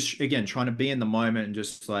you're just again trying to be in the moment and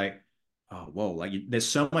just like, oh whoa, like there's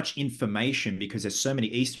so much information because there's so many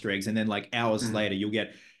Easter eggs, and then like hours Mm. later you'll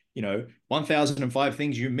get 1005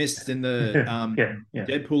 things you missed in the Yeah. Yeah.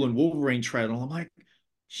 Deadpool and Wolverine trailer. And I'm like,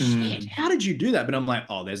 shit, Mm. how did you do that? But I'm like,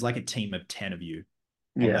 oh, there's like a team of 10 of you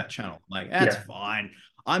on Yeah. that channel. Like, that's Yeah. fine.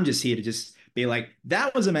 I'm just here to just be like,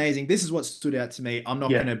 that was amazing. This is what stood out to me. I'm not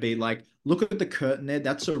going Yeah. to be like, look at the curtain there.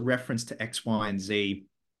 That's a reference to X, Y, and Z.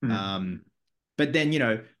 Mm. Um, but then,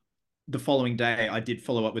 the following day, I did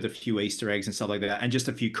follow up with a few Easter eggs and stuff like that, and just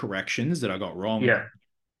a few corrections that I got wrong Yeah.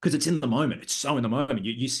 because it's in the moment. It's so in the moment.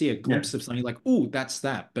 You see a Yeah. glimpse of something like, oh, that's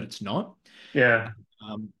that, but it's not. Yeah.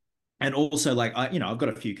 Um, and also, like, I've got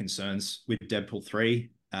a few concerns with Deadpool 3.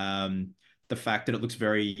 The fact that it looks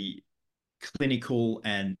very clinical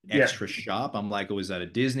and Yeah. extra sharp. I'm like, oh, is that a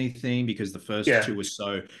Disney thing? Because the first Yeah. two were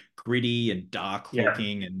so gritty and dark Yeah.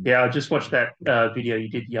 looking, and Yeah. I just watched that video you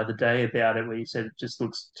did the other day about it, where you said it just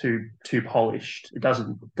looks too polished. It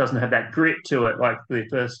doesn't have that grit to it like the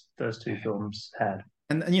first two films had.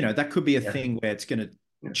 that could be a Yeah. thing where it's going to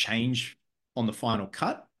Yeah. change on the final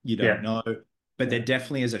cut. You don't Yeah. know, but there Yeah.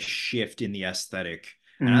 definitely is a shift in the aesthetic,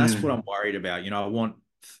 and that's what Mm. I'm worried about. I want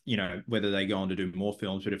whether they go on to do more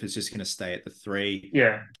films, but if it's just going to stay at the three,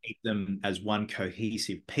 Yeah. keep them as one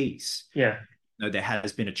cohesive piece. Yeah. There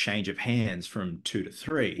has been a change of hands from two to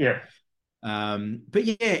three. Yeah. But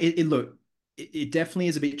yeah, it definitely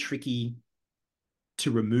is a bit tricky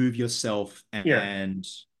to remove yourself Yeah. and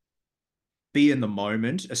be in the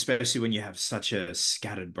moment, especially when you have such a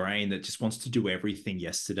scattered brain that just wants to do everything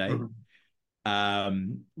yesterday.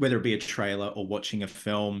 Mhm. Whether it be a trailer or watching a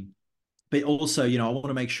film. But also, I want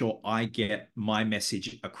to make sure I get my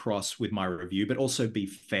message across with my review, but also be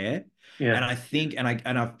fair. And Yeah. I think,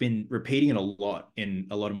 I've been repeating it a lot in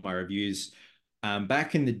a lot of my reviews.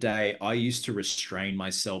 Back in the day, I used to restrain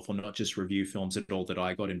myself or not just review films at all that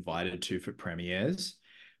I got invited to for premieres.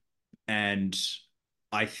 And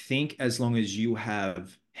I think as long as you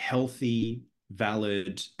have healthy,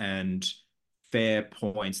 valid, and fair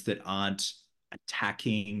points that aren't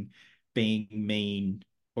attacking, being mean,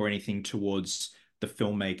 or anything towards the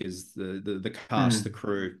filmmakers, the cast, the Mm.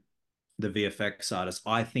 crew, the VFX artists,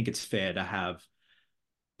 I think it's fair to have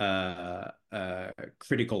a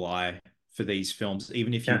critical eye for these films,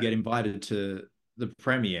 even if you Yeah. get invited to the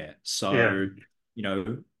premiere. Yeah. So,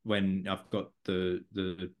 when I've got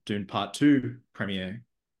the Dune Part Two premiere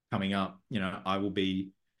coming up,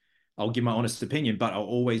 I'll give my honest opinion, but I'll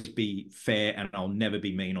always be fair and I'll never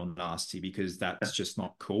be mean or nasty because that's just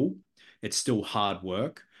not cool. It's still hard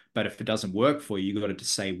work. But if it doesn't work for you, you've got to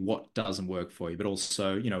say what doesn't work for you, but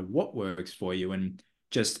also, what works for you. And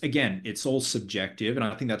just again, it's all subjective. And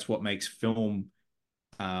I think that's what makes film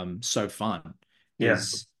so fun Yeah.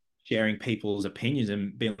 is sharing people's opinions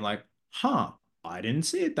and being like, huh, I didn't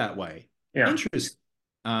see it that way. Yeah. Interesting.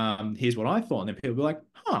 Here's what I thought. And then people be like,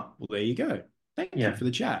 huh, well, there you go. Thank you Yeah. for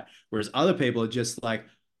the chat. Whereas other people are just like,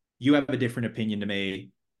 you have a different opinion to me.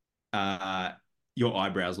 Your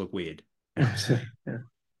eyebrows look weird. And I'm just like, Yeah.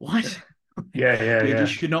 what? Yeah. Yeah. Dude, you Yeah.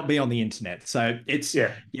 should not be on the internet. So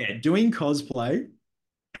Yeah. yeah, doing cosplay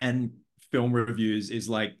And film reviews is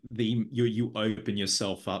like you open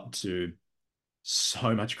yourself up to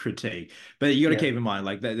so much critique. But you got to Yeah. keep in mind,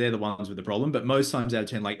 like they're the ones with the problem. But most times out of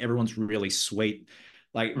 10, like everyone's really sweet.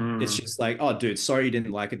 Like it's Mm. just like, oh, dude, sorry you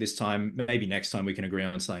didn't like it this time. Maybe next time we can agree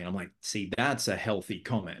on something. I'm like, see, that's a healthy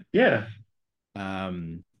comment. Yeah.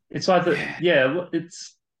 Um, It's either, yeah, yeah,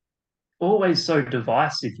 it's always so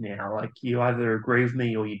divisive now. Like you either agree with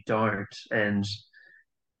me or you don't. And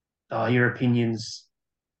your opinion's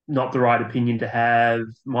not the right opinion to have.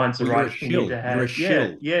 Mine's the well, you're right a opinion shill. to You're a have. Yeah.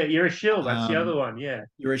 shill. Yeah. You're a shill. That's the other Um, one. Yeah.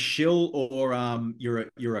 you're a shill or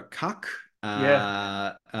you're a cuck.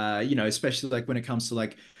 Yeah. Especially like when it comes to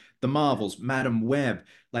like the Marvels, Madam Web.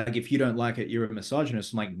 Like if you don't like it, you're a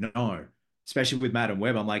misogynist. I'm like, no. Especially with Madam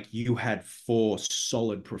Web, I'm like, you had four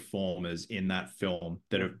solid performers in that film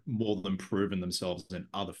that have more than proven themselves in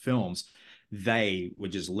other films. They were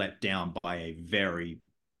just let down by a very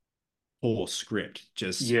poor script.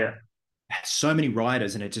 Just Yeah. so many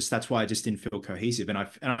writers, and it just that's why I just didn't feel cohesive. And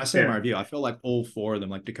I say in my Yeah. review, I feel like all four of them,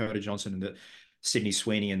 like Dakota Johnson and the Sydney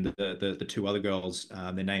Sweeney and the two other girls,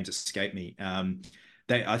 their names escape me.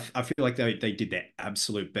 I feel like they did their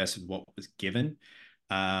absolute best with what was given.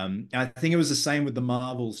 I think it was the same with the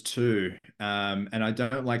Marvels too. And I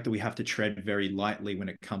don't like that we have to tread very lightly when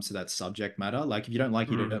it comes to that subject matter. Like if you don't like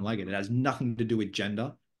it, you don't Mm. like it. It has nothing to do with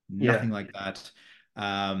gender, Yeah. nothing like that.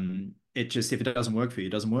 It just if it doesn't work for you,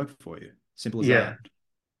 it doesn't work for you. Simple as Yeah. that.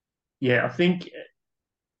 Yeah. I think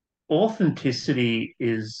authenticity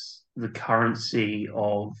is the currency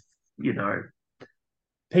of, you know,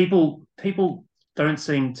 people don't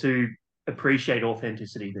seem to appreciate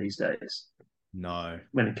authenticity these days No,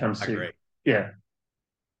 when it comes I to, agree. yeah.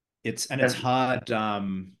 It's And hard.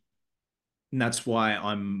 And that's why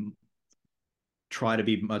I'm try to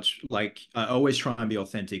be much like I always try and be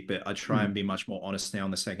authentic, but I try and mm, be much more honest now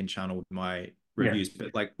on the second channel with my yeah. reviews.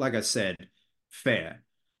 But like I said, fair.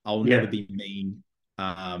 I'll never Yeah. be mean.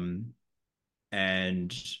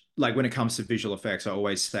 And like when it comes to visual effects, I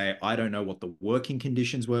always say I don't know what the working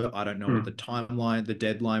conditions were. I don't know what the Mm, timeline, the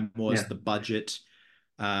deadline was, yeah. the budget.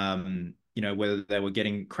 Whether they were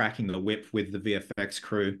getting cracking the whip with the VFX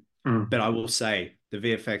crew. Mm, But I will say the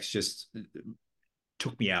VFX just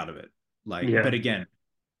took me out of it. Like, but yeah. again,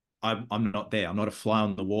 I'm not there. I'm not a fly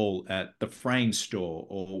on the wall at the frame store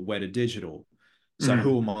or Weta Digital. So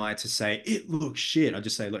who Mm, am I to say it looks shit? I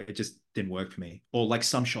just say, look, it just didn't work for me. Or like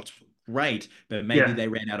some shots were great, but maybe yeah. they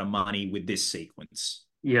ran out of money with this sequence.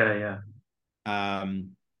 Yeah. Yeah. Um,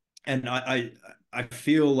 and I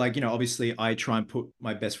feel like, obviously I try and put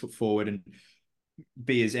my best foot forward and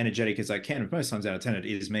be as energetic as I can. Most times out of 10, it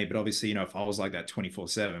is me. But obviously, if I was like that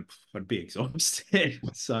 24/7, I'd be exhausted.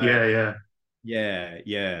 So Yeah. Yeah. yeah,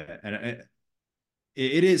 yeah. And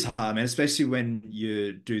it is hard, man, especially when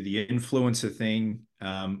you do the influencer thing,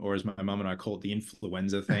 or as my mum and I call it, the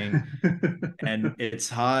influenza thing. And it's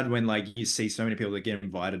hard when like you see so many people that get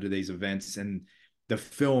invited to these events and the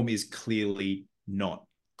film is clearly not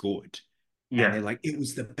good. And they're Yeah. like, it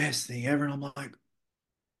was the best thing ever. And I'm like,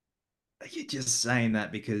 you're just saying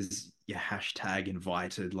that because you're hashtag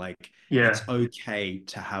invited. Like, Yeah. it's okay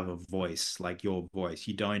to have a voice, like your voice.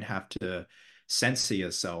 You don't have to censor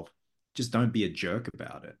yourself. Just don't be a jerk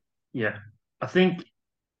about it. Yeah. I think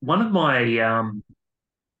one of my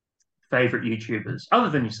favorite YouTubers, other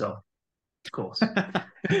than yourself, of course,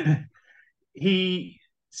 he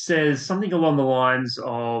says something along the lines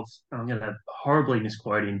of, I'm going to horribly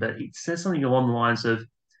misquote him, but he says something along the lines of,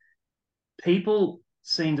 people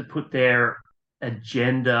seem to put their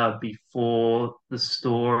agenda before the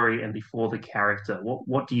story and before the character.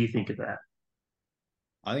 What do you think of that?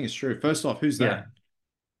 I think it's true. First off, who's Yeah. that?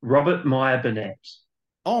 Robert Meyer Burnett.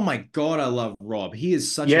 Oh my God, I love Rob. He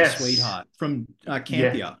is such a Yes. sweetheart from Yeah.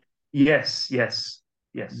 Campia. Yes. Yes.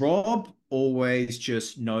 Yes. Rob always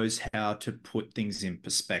just knows how to put things in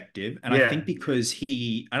perspective. And I Yeah. think because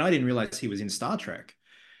and I didn't realize he was in Star Trek.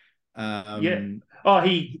 Yeah. Um, Oh,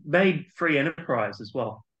 he made Free Enterprise as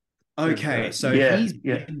well. okay, so Yeah. he's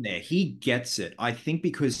Yeah. been there. He gets it. I think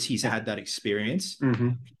because he's had that experience,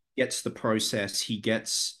 Hmm. gets the process, he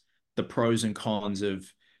gets the pros and cons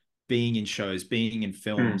of being in shows, being in Mm.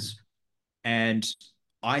 films. And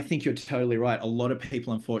I think you're totally right. A lot of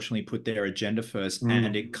people, unfortunately, put their agenda first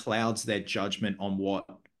and Mm. it clouds their judgment on what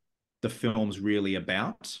the film's really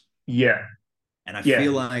about. Yeah. And I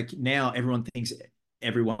feel Yeah. like now everyone thinks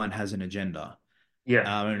everyone has an agenda.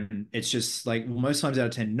 Yeah. And it's just like, well, most times out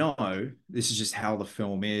of 10, no, this is just how the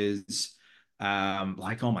film is.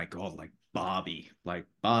 Like, oh my God, like Barbie. Like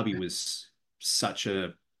Barbie was such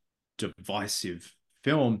a divisive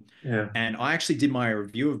film. Yeah. And I actually did my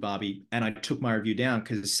review of Barbie and I took my review down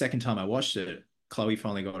because the second time I watched it, Chloe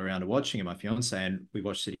finally got around to watching it, my fiance, and we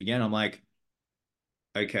watched it again. I'm like,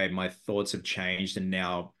 okay, my thoughts have changed, and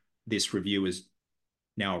now this review is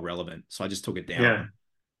now irrelevant. So I just took it Yeah. down.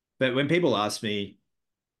 But when people ask me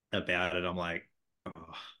about it, I'm like,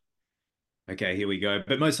 oh, okay, here we go.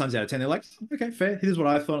 But most times out of 10, they're like, okay, fair. Here's what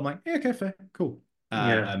I thought. I'm like, yeah, okay, fair, cool.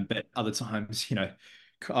 Yeah. But other times,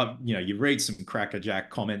 you read some crackerjack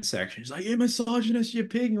comment sections like, you're misogynist, you're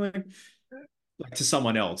pig, like to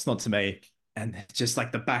someone else, not to me. And it's just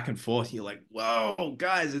like the back and forth, you're like, whoa,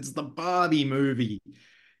 guys, it's the Barbie movie.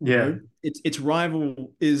 Yeah. Its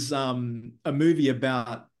rival is a movie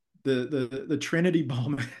about the Trinity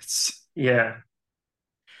bomb. It's Yeah.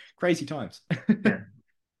 crazy times. Yeah.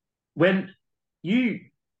 When you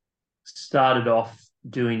started off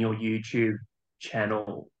doing your YouTube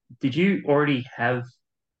channel, did you already have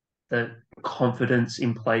the confidence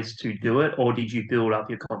in place to do it, or did you build up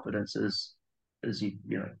your confidence as the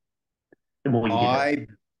more you did it? I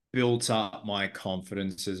built up my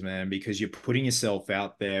confidences, man, because you're putting yourself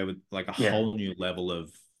out there with like a Yeah. whole new level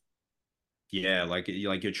of, yeah, like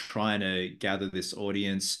you're trying to gather this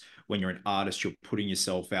audience. When you're an artist, you're putting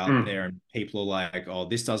yourself out Mm, there, and people are like, "Oh,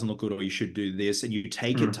 this doesn't look good," or "You should do this," and you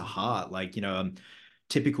take it to mm, heart. Like,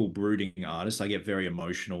 typical brooding artist. I get very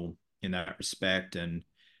emotional in that respect, and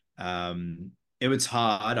it was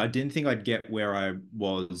hard. I didn't think I'd get where I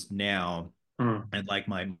was now. mm. And like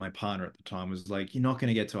my partner at the time was like, "You're not going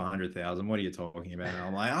to get to 100,000. What are you talking about?" And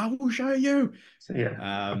I'm like, "I will show you." So yeah.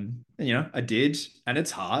 And, I did, and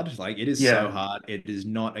it's hard. Like it is so Yeah. hard. It is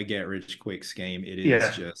not a get rich quick scheme.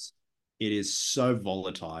 Yeah. It is so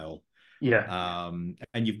volatile. Yeah.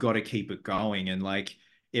 And you've got to keep it going. And like,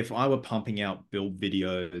 if I were pumping out build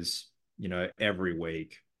videos, every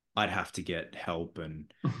week, I'd have to get help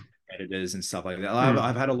and editors and stuff like that. I've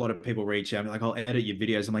Mm. had a lot of people reach out and be like, I'll edit your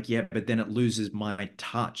videos. I'm like, yeah, but then it loses my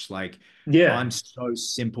touch. Like I'm Yeah. so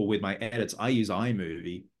simple with my edits. I use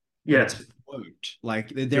iMovie and Yeah. it's worked. Like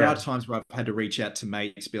there are Yeah. times where I've had to reach out to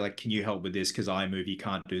mates, be like, can you help with this? Because iMovie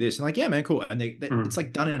can't do this. And like, yeah, man, cool. And it's Mm.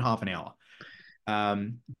 like done in half an hour.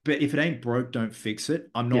 But if it ain't broke, don't fix it.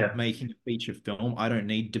 I'm not Yeah. making a feature film. I don't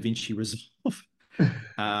need DaVinci Resolve.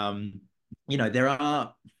 Um, there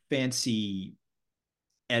are fancy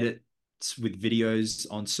edits with videos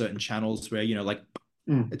on certain channels where like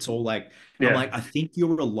Mm. it's all like, and I'm Yeah. like, I think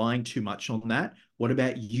you're relying too much on that. What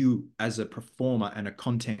about you as a performer and a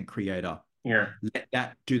content creator? Yeah. Let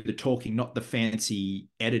that do the talking, not the fancy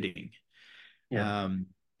editing. Yeah. um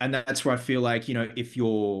and that's where I feel like, if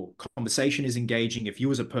your conversation is engaging, if you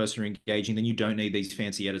as a person are engaging, then you don't need these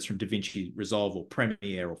fancy edits from DaVinci Resolve or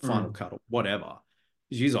Premiere or Final Mm. Cut or whatever.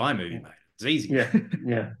 Just use iMovie, mate. It's easy. Yeah.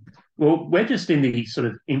 Yeah. Well, we're just in the sort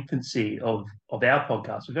of infancy of our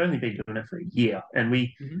podcast. We've only been doing it for a year, and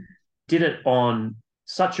we Mhm. did it on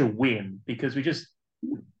such a whim because we just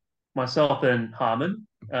myself and Harmon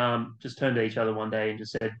just turned to each other one day and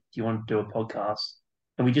just said, "Do you want to do a podcast?"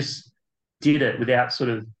 And we just did it without sort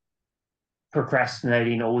of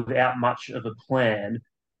procrastinating or without much of a plan.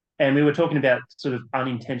 And we were talking about sort of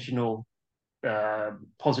unintentional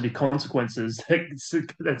positive consequences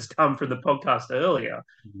that's come from the podcast earlier.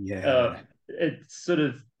 Yeah.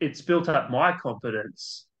 It's built up my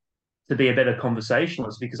confidence to be a better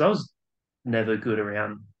conversationalist because I was never good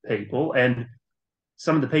around people, and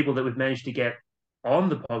some of the people that we've managed to get on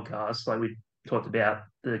the podcast, like we talked about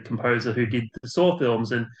the composer who did the Saw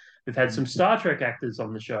films, and we've had some Star Trek actors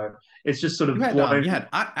on the show. It's just sort You of had blown,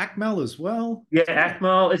 Akmal as well. yeah, Damn.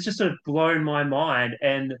 Akmal. It's just sort of blown my mind,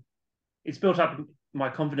 and it's built up my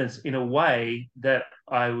confidence in a way that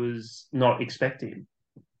I was not expecting.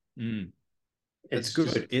 Mm, that's It's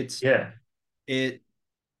just, good. yeah, It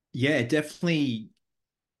yeah, it definitely,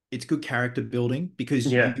 it's good character building because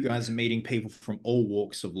you yeah, guys are meeting people from all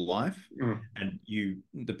walks of life, mm, and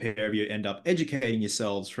the pair of you end up educating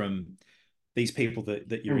yourselves from these people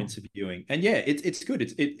that you're mm, interviewing. And yeah, it's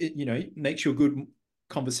good. It makes you a good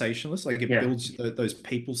conversationalist. Like it yeah, builds those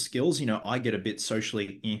people skills. I get a bit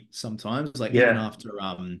socially sometimes, like even yeah, after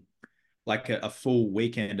like a full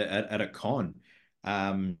weekend at a con.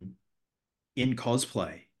 Um, in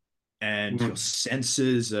cosplay, and your mm,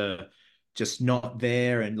 senses are just not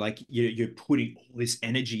there, and like you're putting all this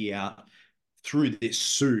energy out through this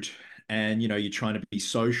suit, and you're trying to be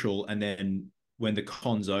social, and then when the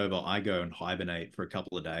con's over, I go and hibernate for a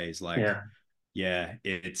couple of days. Like, yeah, yeah,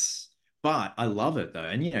 but I love it though.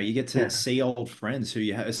 And you get to yeah, see old friends who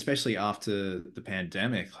you have, especially after the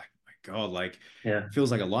pandemic. Like, my God, like yeah,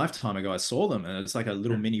 feels like a lifetime ago I saw them, and it's like a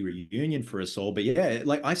little mini reunion for us all. But yeah,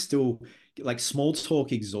 like I still, like, small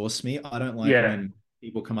talk exhausts me. I don't like yeah, when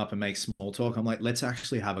people come up and make small talk. I'm like, let's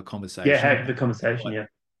actually have a yeah. conversation Have about the conversation. what Yeah,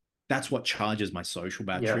 that's what charges my social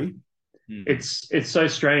Yeah. battery. Mm. It's so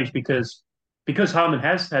strange because Harmon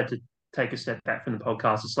has had to take a step back from the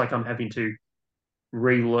podcast. It's like I'm having to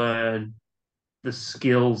relearn the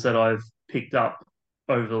skills that I've picked up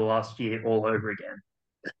over the last year all over again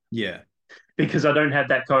Yeah. because I don't have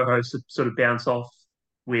that co-host to sort of bounce off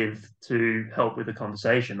with to help with the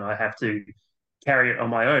conversation. I have to carry it on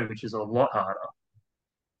my own, which is a lot harder.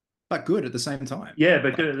 But good at the same time. Yeah,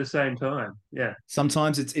 but good Like at the same time. Yeah,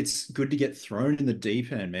 sometimes it's good to get thrown in the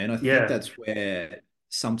deep end, man. I think yeah, that's where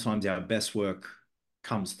sometimes our best work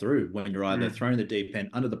comes through when you're either mm. thrown in the deep end,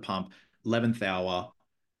 under the pump, 11th hour,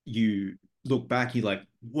 you look back, you're like,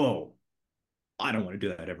 whoa, I don't want to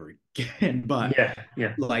do that ever again. But Yeah,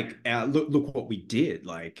 yeah, like, look what we did.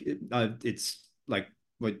 Like, it's like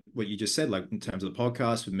what you just said, like in terms of the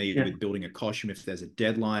podcast, with me, yeah, with building a costume, if there's a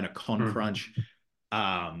deadline, a con mm. crunch,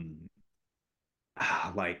 um,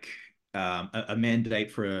 like a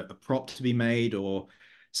mandate for a prop to be made or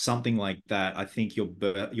something like that. I think your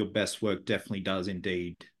best work definitely does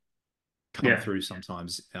indeed come Yeah, through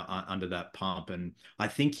sometimes under that pump. And I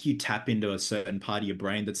think you tap into a certain part of your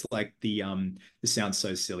brain that's like this sounds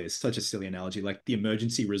so silly. It's such a silly analogy, like the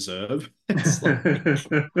emergency reserve. It's like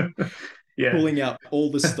yeah, pulling out all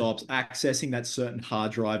the stops, accessing that certain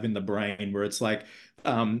hard drive in the brain where it's like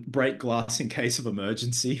break glass in case of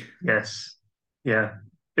emergency. yes, yeah.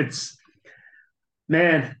 It's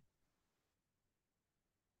man,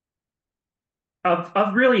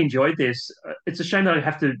 I've really enjoyed this. It's a shame that I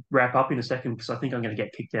have to wrap up in a second because I think I'm going to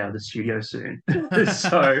get kicked out of the studio soon.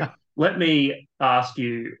 So let me ask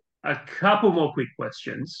you a couple more quick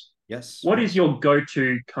questions. Yes, What is please. your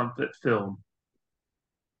go-to comfort film?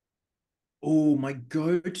 Oh, my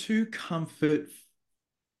go-to comfort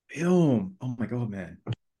film. Oh my God, man.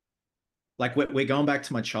 Like we're going back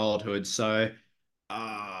to my childhood. So,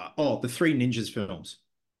 the Three Ninjas films.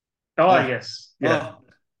 Oh, Oh, yes, yeah,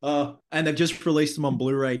 oh, and they've just released them on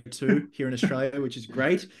Blu-ray too here in Australia, which is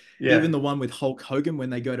great. Even yeah, the one with Hulk Hogan when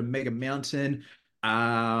they go to Mega Mountain.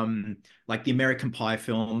 Like the American Pie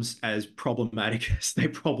films, as problematic as they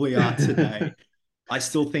probably are today, I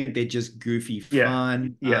still think they're just goofy yeah,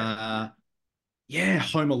 fun. yeah, Yeah,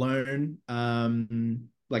 Home Alone,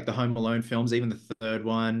 like the Home Alone films, even the third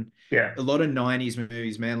one. yeah. A lot of 90s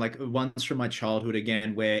movies, man, like ones from my childhood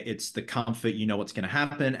again, where it's the comfort, you know what's going to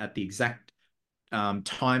happen at the exact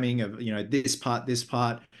timing of, this part.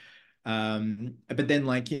 But then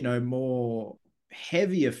like, more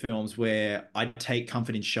heavier films where I take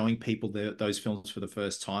comfort in showing people those films for the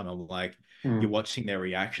first time. I'm like, you're Mm, watching their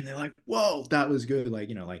reaction. They're like, whoa, that was good. Like,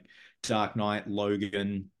 like Dark Knight,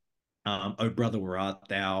 Logan, Oh Brother, Where Art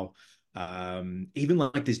Thou? Even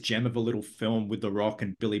like this gem of a little film with The Rock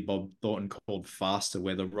and Billy Bob Thornton called Faster,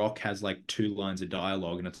 where The Rock has like two lines of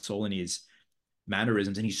dialogue and it's all in his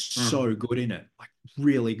mannerisms, and he's mm, so good in it, like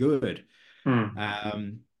really good.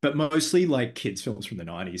 mm. But mostly like kids' films from the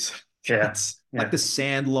 90s. Yeah, It's like yeah, The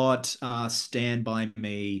Sandlot, Stand By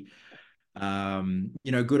Me,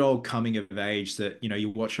 good old coming of age that, you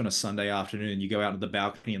watch on a Sunday afternoon and you go out to the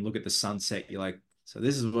balcony and look at the sunset. You're like, so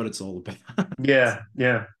this is what it's all about. yeah,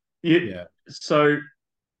 yeah. You, Yeah. so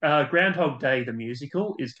Groundhog Day, the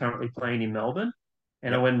musical, is currently playing in Melbourne,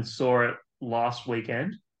 and I Yep. went and saw it last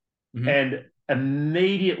weekend, Mm-hmm. and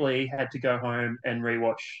immediately had to go home and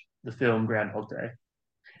rewatch the film Groundhog Day.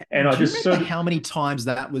 And I Do you just remember sort of, how many times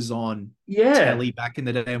that was on yeah, telly back in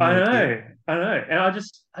the day when we were kids? I know, and I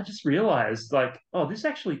just realized like, oh, this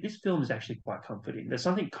film is actually quite comforting. There's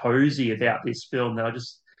something cozy about this film that I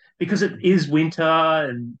just because it is winter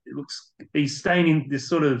and it looks he's staying in this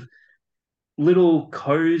sort of little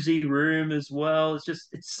cozy room as well. It's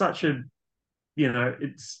such a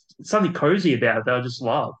it's something cozy about it that I just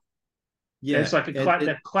love. And it's Yeah, like it, that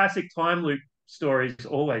it classic time loop story is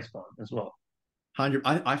always fun as well. 100.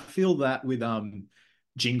 I feel that with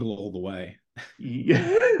Jingle All the Way.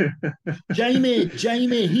 Yeah. Jamie,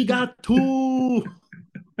 he got two.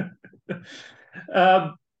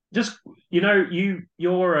 um, just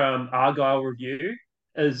your Argyle review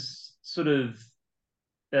is sort of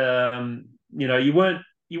you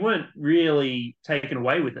weren't really taken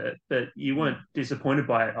away with it, but you weren't Mm. disappointed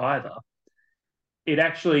by it either. It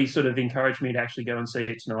actually sort of encouraged me to actually go and see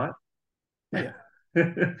it tonight. Oh yeah.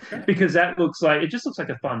 Okay. Because it just looks like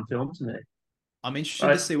a fun film to me. I'm interested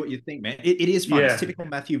to I see what you think, man. It is fun. It's Yeah, typical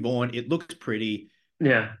Matthew Vaughn. It looks pretty.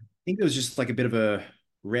 yeah, I think it was just like a bit of a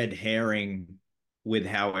red herring with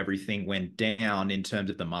how everything went down in terms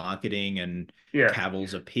of the marketing and yeah,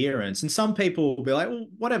 Cavill's appearance. And some people will be like, well,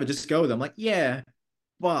 whatever, just go with them. Like, yeah,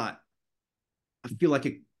 but I feel like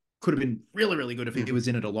it could have been really, really good if he was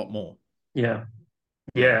in it a lot more. yeah,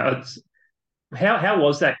 Yeah. yeah. How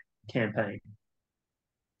was that campaign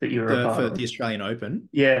that you were a The part for of? the Australian Open.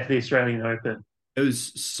 Yeah, for the Australian Open. It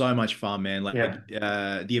was so much fun, man. Like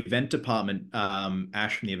Yeah, the event department,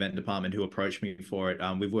 Ash from the event department who approached me for it.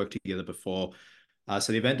 We've worked together before.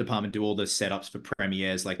 So the event department do all the setups for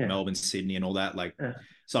premieres like yeah, Melbourne, Sydney, and all that. Like, yeah,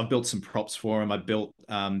 so I've built some props for him. I built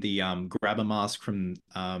the grabber mask from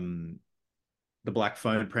the Black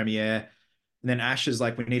Phone premiere. And then Ash is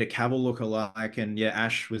like, we need a Cavill look-alike. And yeah,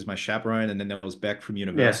 Ash was my chaperone. And then there was Beck from yeah,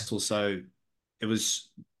 Universal. So it was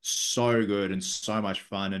so good and so much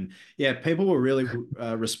fun. And yeah, people were really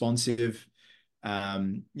responsive.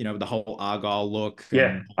 The whole Argyle look yeah.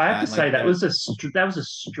 and all I have to that. say Like that the was that was a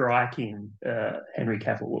striking Henry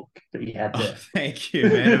Cavill look that you had Oh, there. thank you,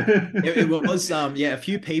 man. It was a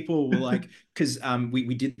few people were like, because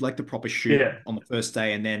we did like the proper shoot Yeah, on the first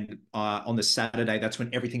day, and then on the Saturday that's when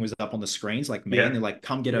everything was up on the screens like me, and yeah, they're like,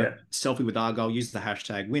 come get yeah, a selfie with Argyle, use the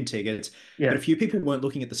hashtag win tickets. But yeah, a few people weren't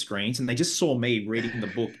looking at the screens, and they just saw me reading the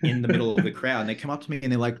book in the middle of the crowd, and they come up to me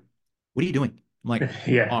and they're like, what are you doing? I'm like, oh,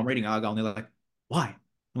 yeah, I'm reading Argyle. And they're like, why?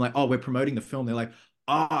 I'm like, oh, we're promoting the film. They're like,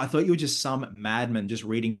 oh, I thought you were just some madman just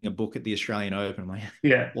reading a book at the Australian Open. I'm like,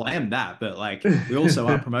 yeah. well, I am that, but like we also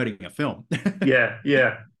are promoting a film. Yeah,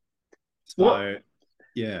 yeah. What So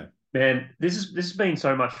yeah. man, this has been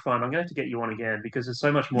so much fun. I'm going to have to get you on again because there's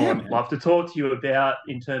so much Yeah, more I'd man. love to talk to you about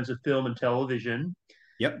in terms of film and television.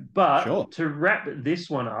 Yep. But Sure. to wrap this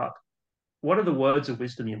one up, what are the words of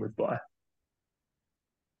wisdom you live by?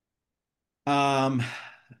 Um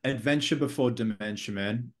Adventure before dementia,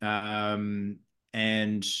 man.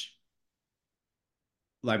 And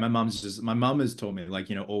like my mum has taught me, like,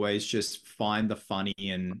 always just find the funny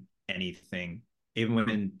in anything. Even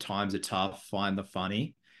when times are tough, find the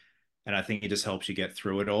funny. And I think it just helps you get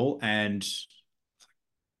through it all. And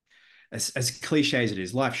as cliche as it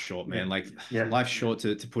is, life's short, Yeah, man. Like yeah, life's short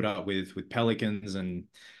to put up with pelicans, and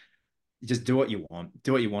just do what you want.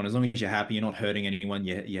 Do what you want. As long as you're happy, you're not hurting anyone,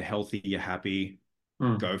 you're healthy, you're happy,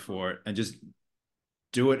 mm, go for it. And just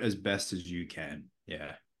do it as best as you can.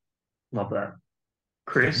 Yeah. love that,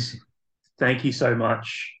 Chris. Thank you so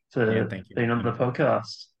much Yeah, for thank you, being on the man.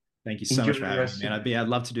 podcast. Thank you so Enjoy much for the having me, rest man. of. I'd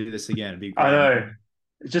love to do this again. It'd be a I great know interview.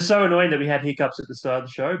 it's just so annoying that we had hiccups at the start of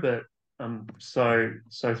the show, but I'm so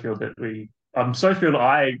thrilled that we. I'm so thrilled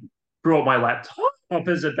I brought my laptop up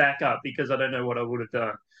as a backup because I don't know what I would have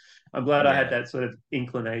done. I'm glad I had Yeah. that sort of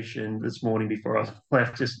inclination this morning before I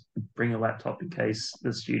left. Just bring a laptop in case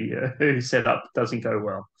the studio setup doesn't go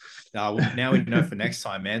well. Well, now we know for next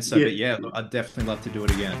time, man. So, Yeah, but yeah, I'd definitely love to do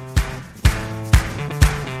it again.